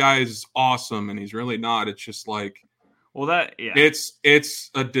this guy's awesome and he's really not. It's just like,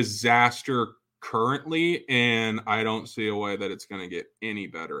 it's a disaster currently, and I don't see a way that it's going to get any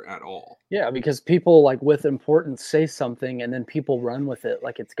better at all. Yeah, because people like with importance say something and then people run with it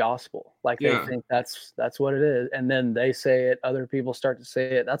like it's gospel. Like they think that's what it is. And then they say it, other people start to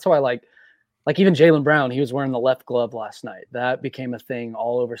say it. That's why like even Jaylen Brown, he was wearing the left glove last night. That became a thing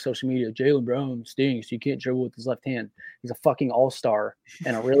all over social media. Jaylen Brown stinks. You can't dribble with his left hand. He's a fucking all-star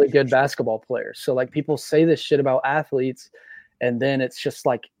and a really good basketball player. So like people say this shit about athletes and then it's just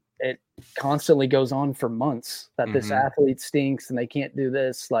like it constantly goes on for months that this athlete stinks and they can't do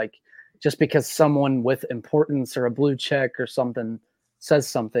this. Like just because someone with importance or a blue check or something says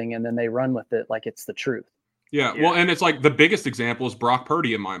something and then they run with it like it's the truth. Yeah. Well, and it's like the biggest example is Brock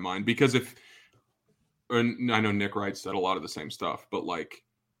Purdy in my mind, because and I know Nick Wright said a lot of the same stuff, but like,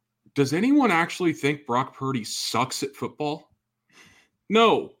 does anyone actually think Brock Purdy sucks at football?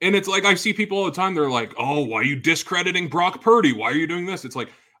 No. And it's like, I see people all the time. They're like, oh, why are you discrediting Brock Purdy? Why are you doing this? It's like,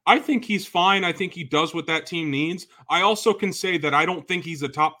 I think he's fine. I think he does what that team needs. I also can say that I don't think he's a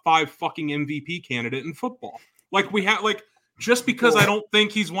top 5 fucking MVP candidate in football. Like just because I don't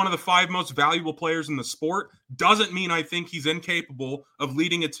think he's one of the 5 most valuable players in the sport doesn't mean I think he's incapable of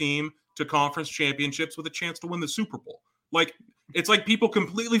leading a team to conference championships with a chance to win the Super Bowl. Like, it's like people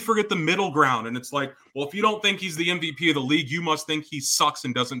completely forget the middle ground. And it's like, well, if you don't think he's the MVP of the league, you must think he sucks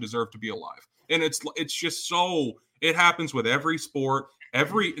and doesn't deserve to be alive. And it's just so, it happens with every sport.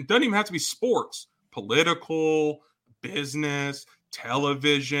 It doesn't even have to be sports, political, business,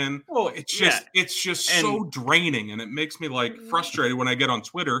 television. Well, it's just so draining, and it makes me like frustrated when I get on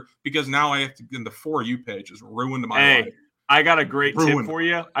Twitter because now I have to, in the For You page is ruined my life. I got a great tip for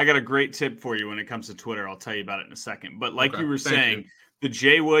you. When it comes to Twitter. I'll tell you about it in a second. But like you were saying, the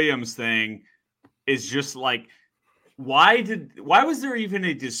Jay Williams thing is just like, why was there even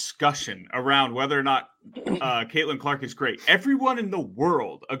a discussion around whether or not Caitlin Clark is great? Everyone in the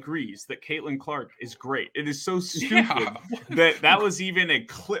world agrees that Caitlin Clark is great. It is so stupid that was even a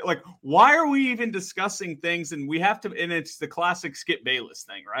clip. Like, why are we even discussing things? And we have to, and it's the classic Skip Bayless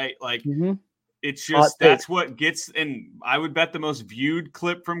thing, right? Like, it's just, that's what gets, and I would bet the most viewed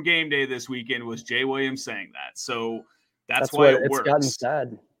clip from game day this weekend was Jay Williams saying that. So that's why it works. It's gotten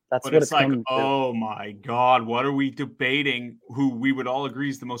sad. That's but what it's like, oh my God, what are we debating? Who we would all agree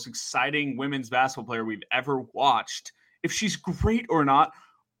is the most exciting women's basketball player we've ever watched, if she's great or not.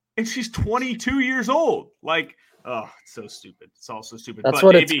 And she's 22 years old. Like, oh, it's so stupid. It's all so stupid. That's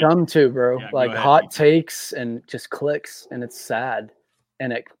what it's come to, bro. Yeah, like hot takes and just clicks, and it's sad.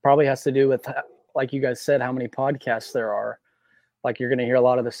 And it probably has to do with, like you guys said, how many podcasts there are. Like, you're going to hear a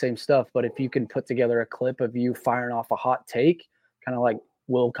lot of the same stuff. But if you can put together a clip of you firing off a hot take, kind of like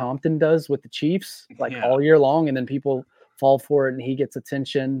Will Compton does with the Chiefs, like all year long, and then people fall for it and he gets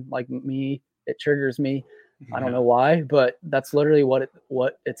attention like me, it triggers me. I don't know why, but that's literally what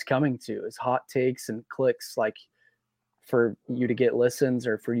it's coming to, is hot takes and clicks, like for you to get listens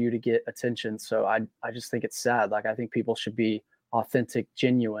or for you to get attention. So I just think it's sad. Like, I think people should be authentic,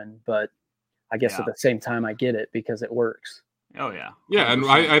 genuine, but I guess at the same time I get it because it works. Oh yeah. Yeah. And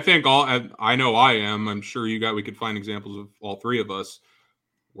I think I know I am, I'm sure we could find examples of all 3 of us.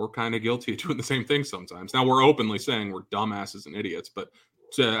 We're kind of guilty of doing the same thing sometimes. Now, we're openly saying we're dumbasses and idiots, but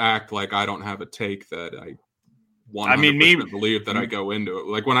to act like I don't have a take that I 100% believe that I go into it.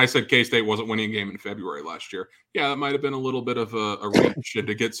 Like when I said K-State wasn't winning a game in February last year, that might have been a little bit of a reach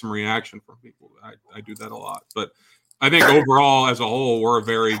to get some reaction from people. I do that a lot. But I think overall, as a whole, we're a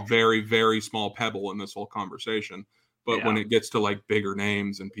very, very, very small pebble in this whole conversation. But when it gets to like bigger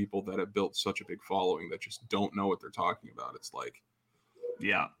names and people that have built such a big following that just don't know what they're talking about, it's like,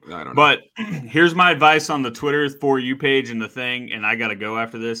 yeah, I don't know. But here's my advice on the Twitter For You page and the thing, and I got to go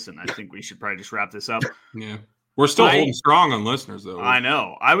after this, and I think we should probably just wrap this up. Yeah. We're still holding strong on listeners, though. I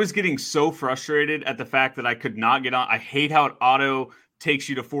know. I was getting so frustrated at the fact that I could not get on. I hate how it auto takes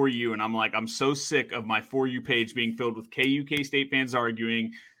you to For You, and I'm like, I'm so sick of my For You page being filled with KU State fans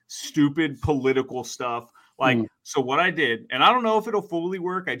arguing stupid political stuff. So what I did, and I don't know if it'll fully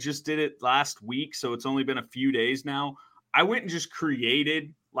work. I just did it last week, so it's only been a few days now. I went and just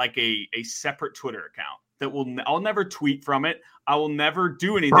created like a separate Twitter account that I'll never tweet from it. I will never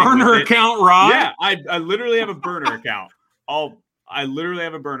do anything. Burner account, Rod? Yeah, I literally have a burner account. I literally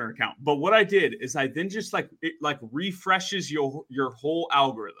have a burner account. But what I did is I then just it refreshes your whole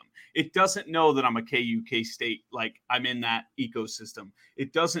algorithm. It doesn't know that I'm a KU State, like I'm in that ecosystem.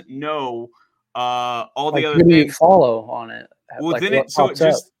 It doesn't know all the other things. Follow on it. Well, then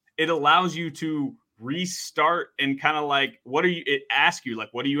it allows you to restart and kind of like, it asks you, like,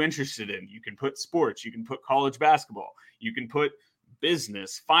 what are you interested in? You can put sports, you can put college basketball, you can put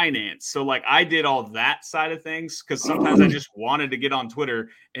business, finance. So like I did all that side of things because sometimes I just wanted to get on Twitter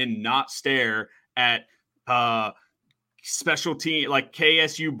and not stare at special team, like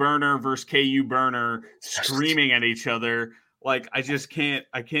KSU burner versus KU burner screaming at each other. Like I can't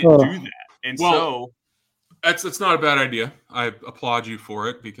do that. And that's not a bad idea. I applaud you for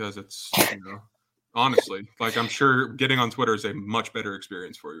it because it's, honestly, like I'm sure getting on Twitter is a much better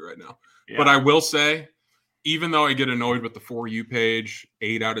experience for you right now. Yeah. But I will say, even though I get annoyed with the For You page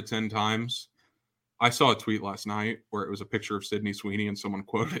 8 out of 10 times, I saw a tweet last night where it was a picture of Sydney Sweeney and someone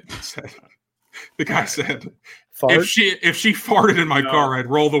quoted and said, the guy said, if she farted in my car, I'd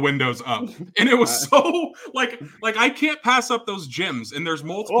roll the windows up. And it was so like I can't pass up those gyms, and there's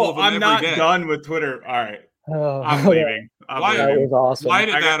multiple of them I'm not day. Done with Twitter. All right. I'm leaving. That was awesome. Why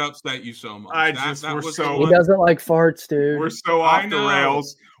did that upset you so much? He doesn't like farts, dude. We're so off the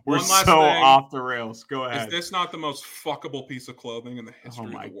rails. We're so off the rails. Go ahead. Is this not the most fuckable piece of clothing in the history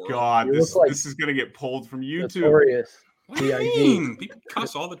of the world? Oh my God. This is going to get pulled from YouTube. Notorious. What do you mean? People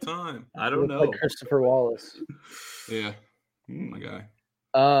cuss all the time. I don't know. Like Christopher Wallace. Yeah. My guy.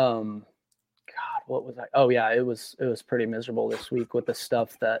 God, what was I? Oh yeah, it was pretty miserable this week with the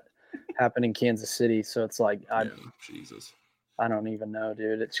stuff that happened in Kansas City. So it's like Jesus. I don't even know,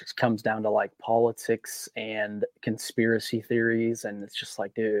 dude. It just comes down to like politics and conspiracy theories, and it's just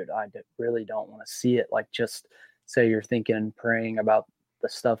like, dude, I really don't want to see it. Like, just say you're thinking and praying about the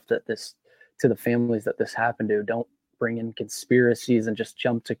stuff that to the families that this happened to. Don't bring in conspiracies and just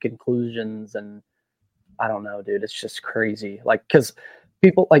jump to conclusions. And I don't know, dude. It's just crazy. Like, because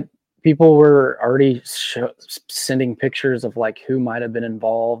people were already sending pictures of like who might have been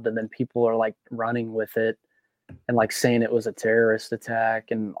involved, and then people are like running with it and like saying it was a terrorist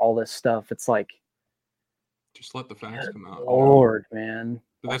attack and all this stuff. It's like, just let the facts come out. Lord, man.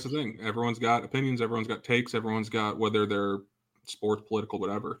 But that's the thing. Everyone's got opinions. Everyone's got takes. Everyone's got, whether they're sports, political,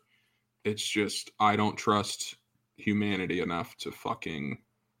 whatever. It's just, I don't trust humanity enough to fucking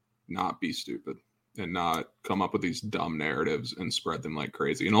not be stupid and not come up with these dumb narratives and spread them like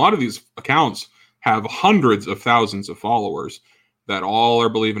crazy. And a lot of these accounts have hundreds of thousands of followers that all are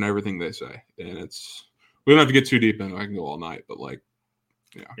believing everything they say. And we don't have to get too deep in it. I can go all night, but like,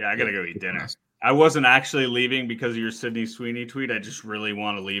 yeah, I got to go eat dinner. I wasn't actually leaving because of your Sydney Sweeney tweet. I just really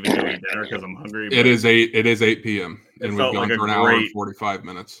want to leave and go eat dinner because I'm hungry. It is 8 p.m. and we've gone for an hour and 45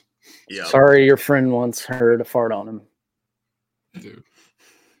 minutes. Yeah. Sorry, your friend wants her to fart on him. Dude.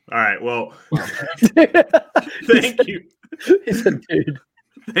 All right. Well, thank you. He said, dude.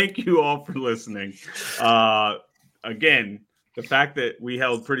 Thank you all for listening. Again, the fact that we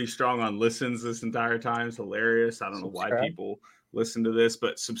held pretty strong on listens this entire time is hilarious. I don't know why people listen to this,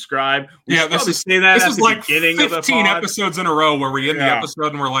 but subscribe. This is like 15 episodes in a row where we end the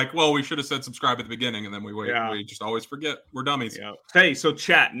episode and we're like, well, we should have said subscribe at the beginning, and then we just always forget. We're dummies. Yeah. Hey, so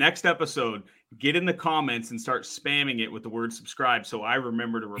chat, next episode, get in the comments and start spamming it with the word subscribe so I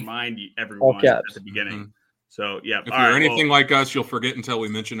remember to remind everyone at the beginning. Mm-hmm. So, yeah. If you're anything like us, you'll forget until we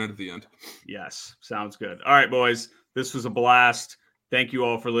mention it at the end. Yes. Sounds good. All right, boys. This was a blast. Thank you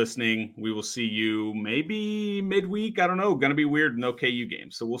all for listening. We will see you maybe midweek. I don't know. Going to be weird. No KU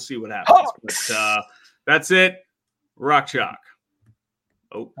games. So we'll see what happens. But that's it. Rock Chalk.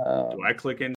 Oh, do I click in?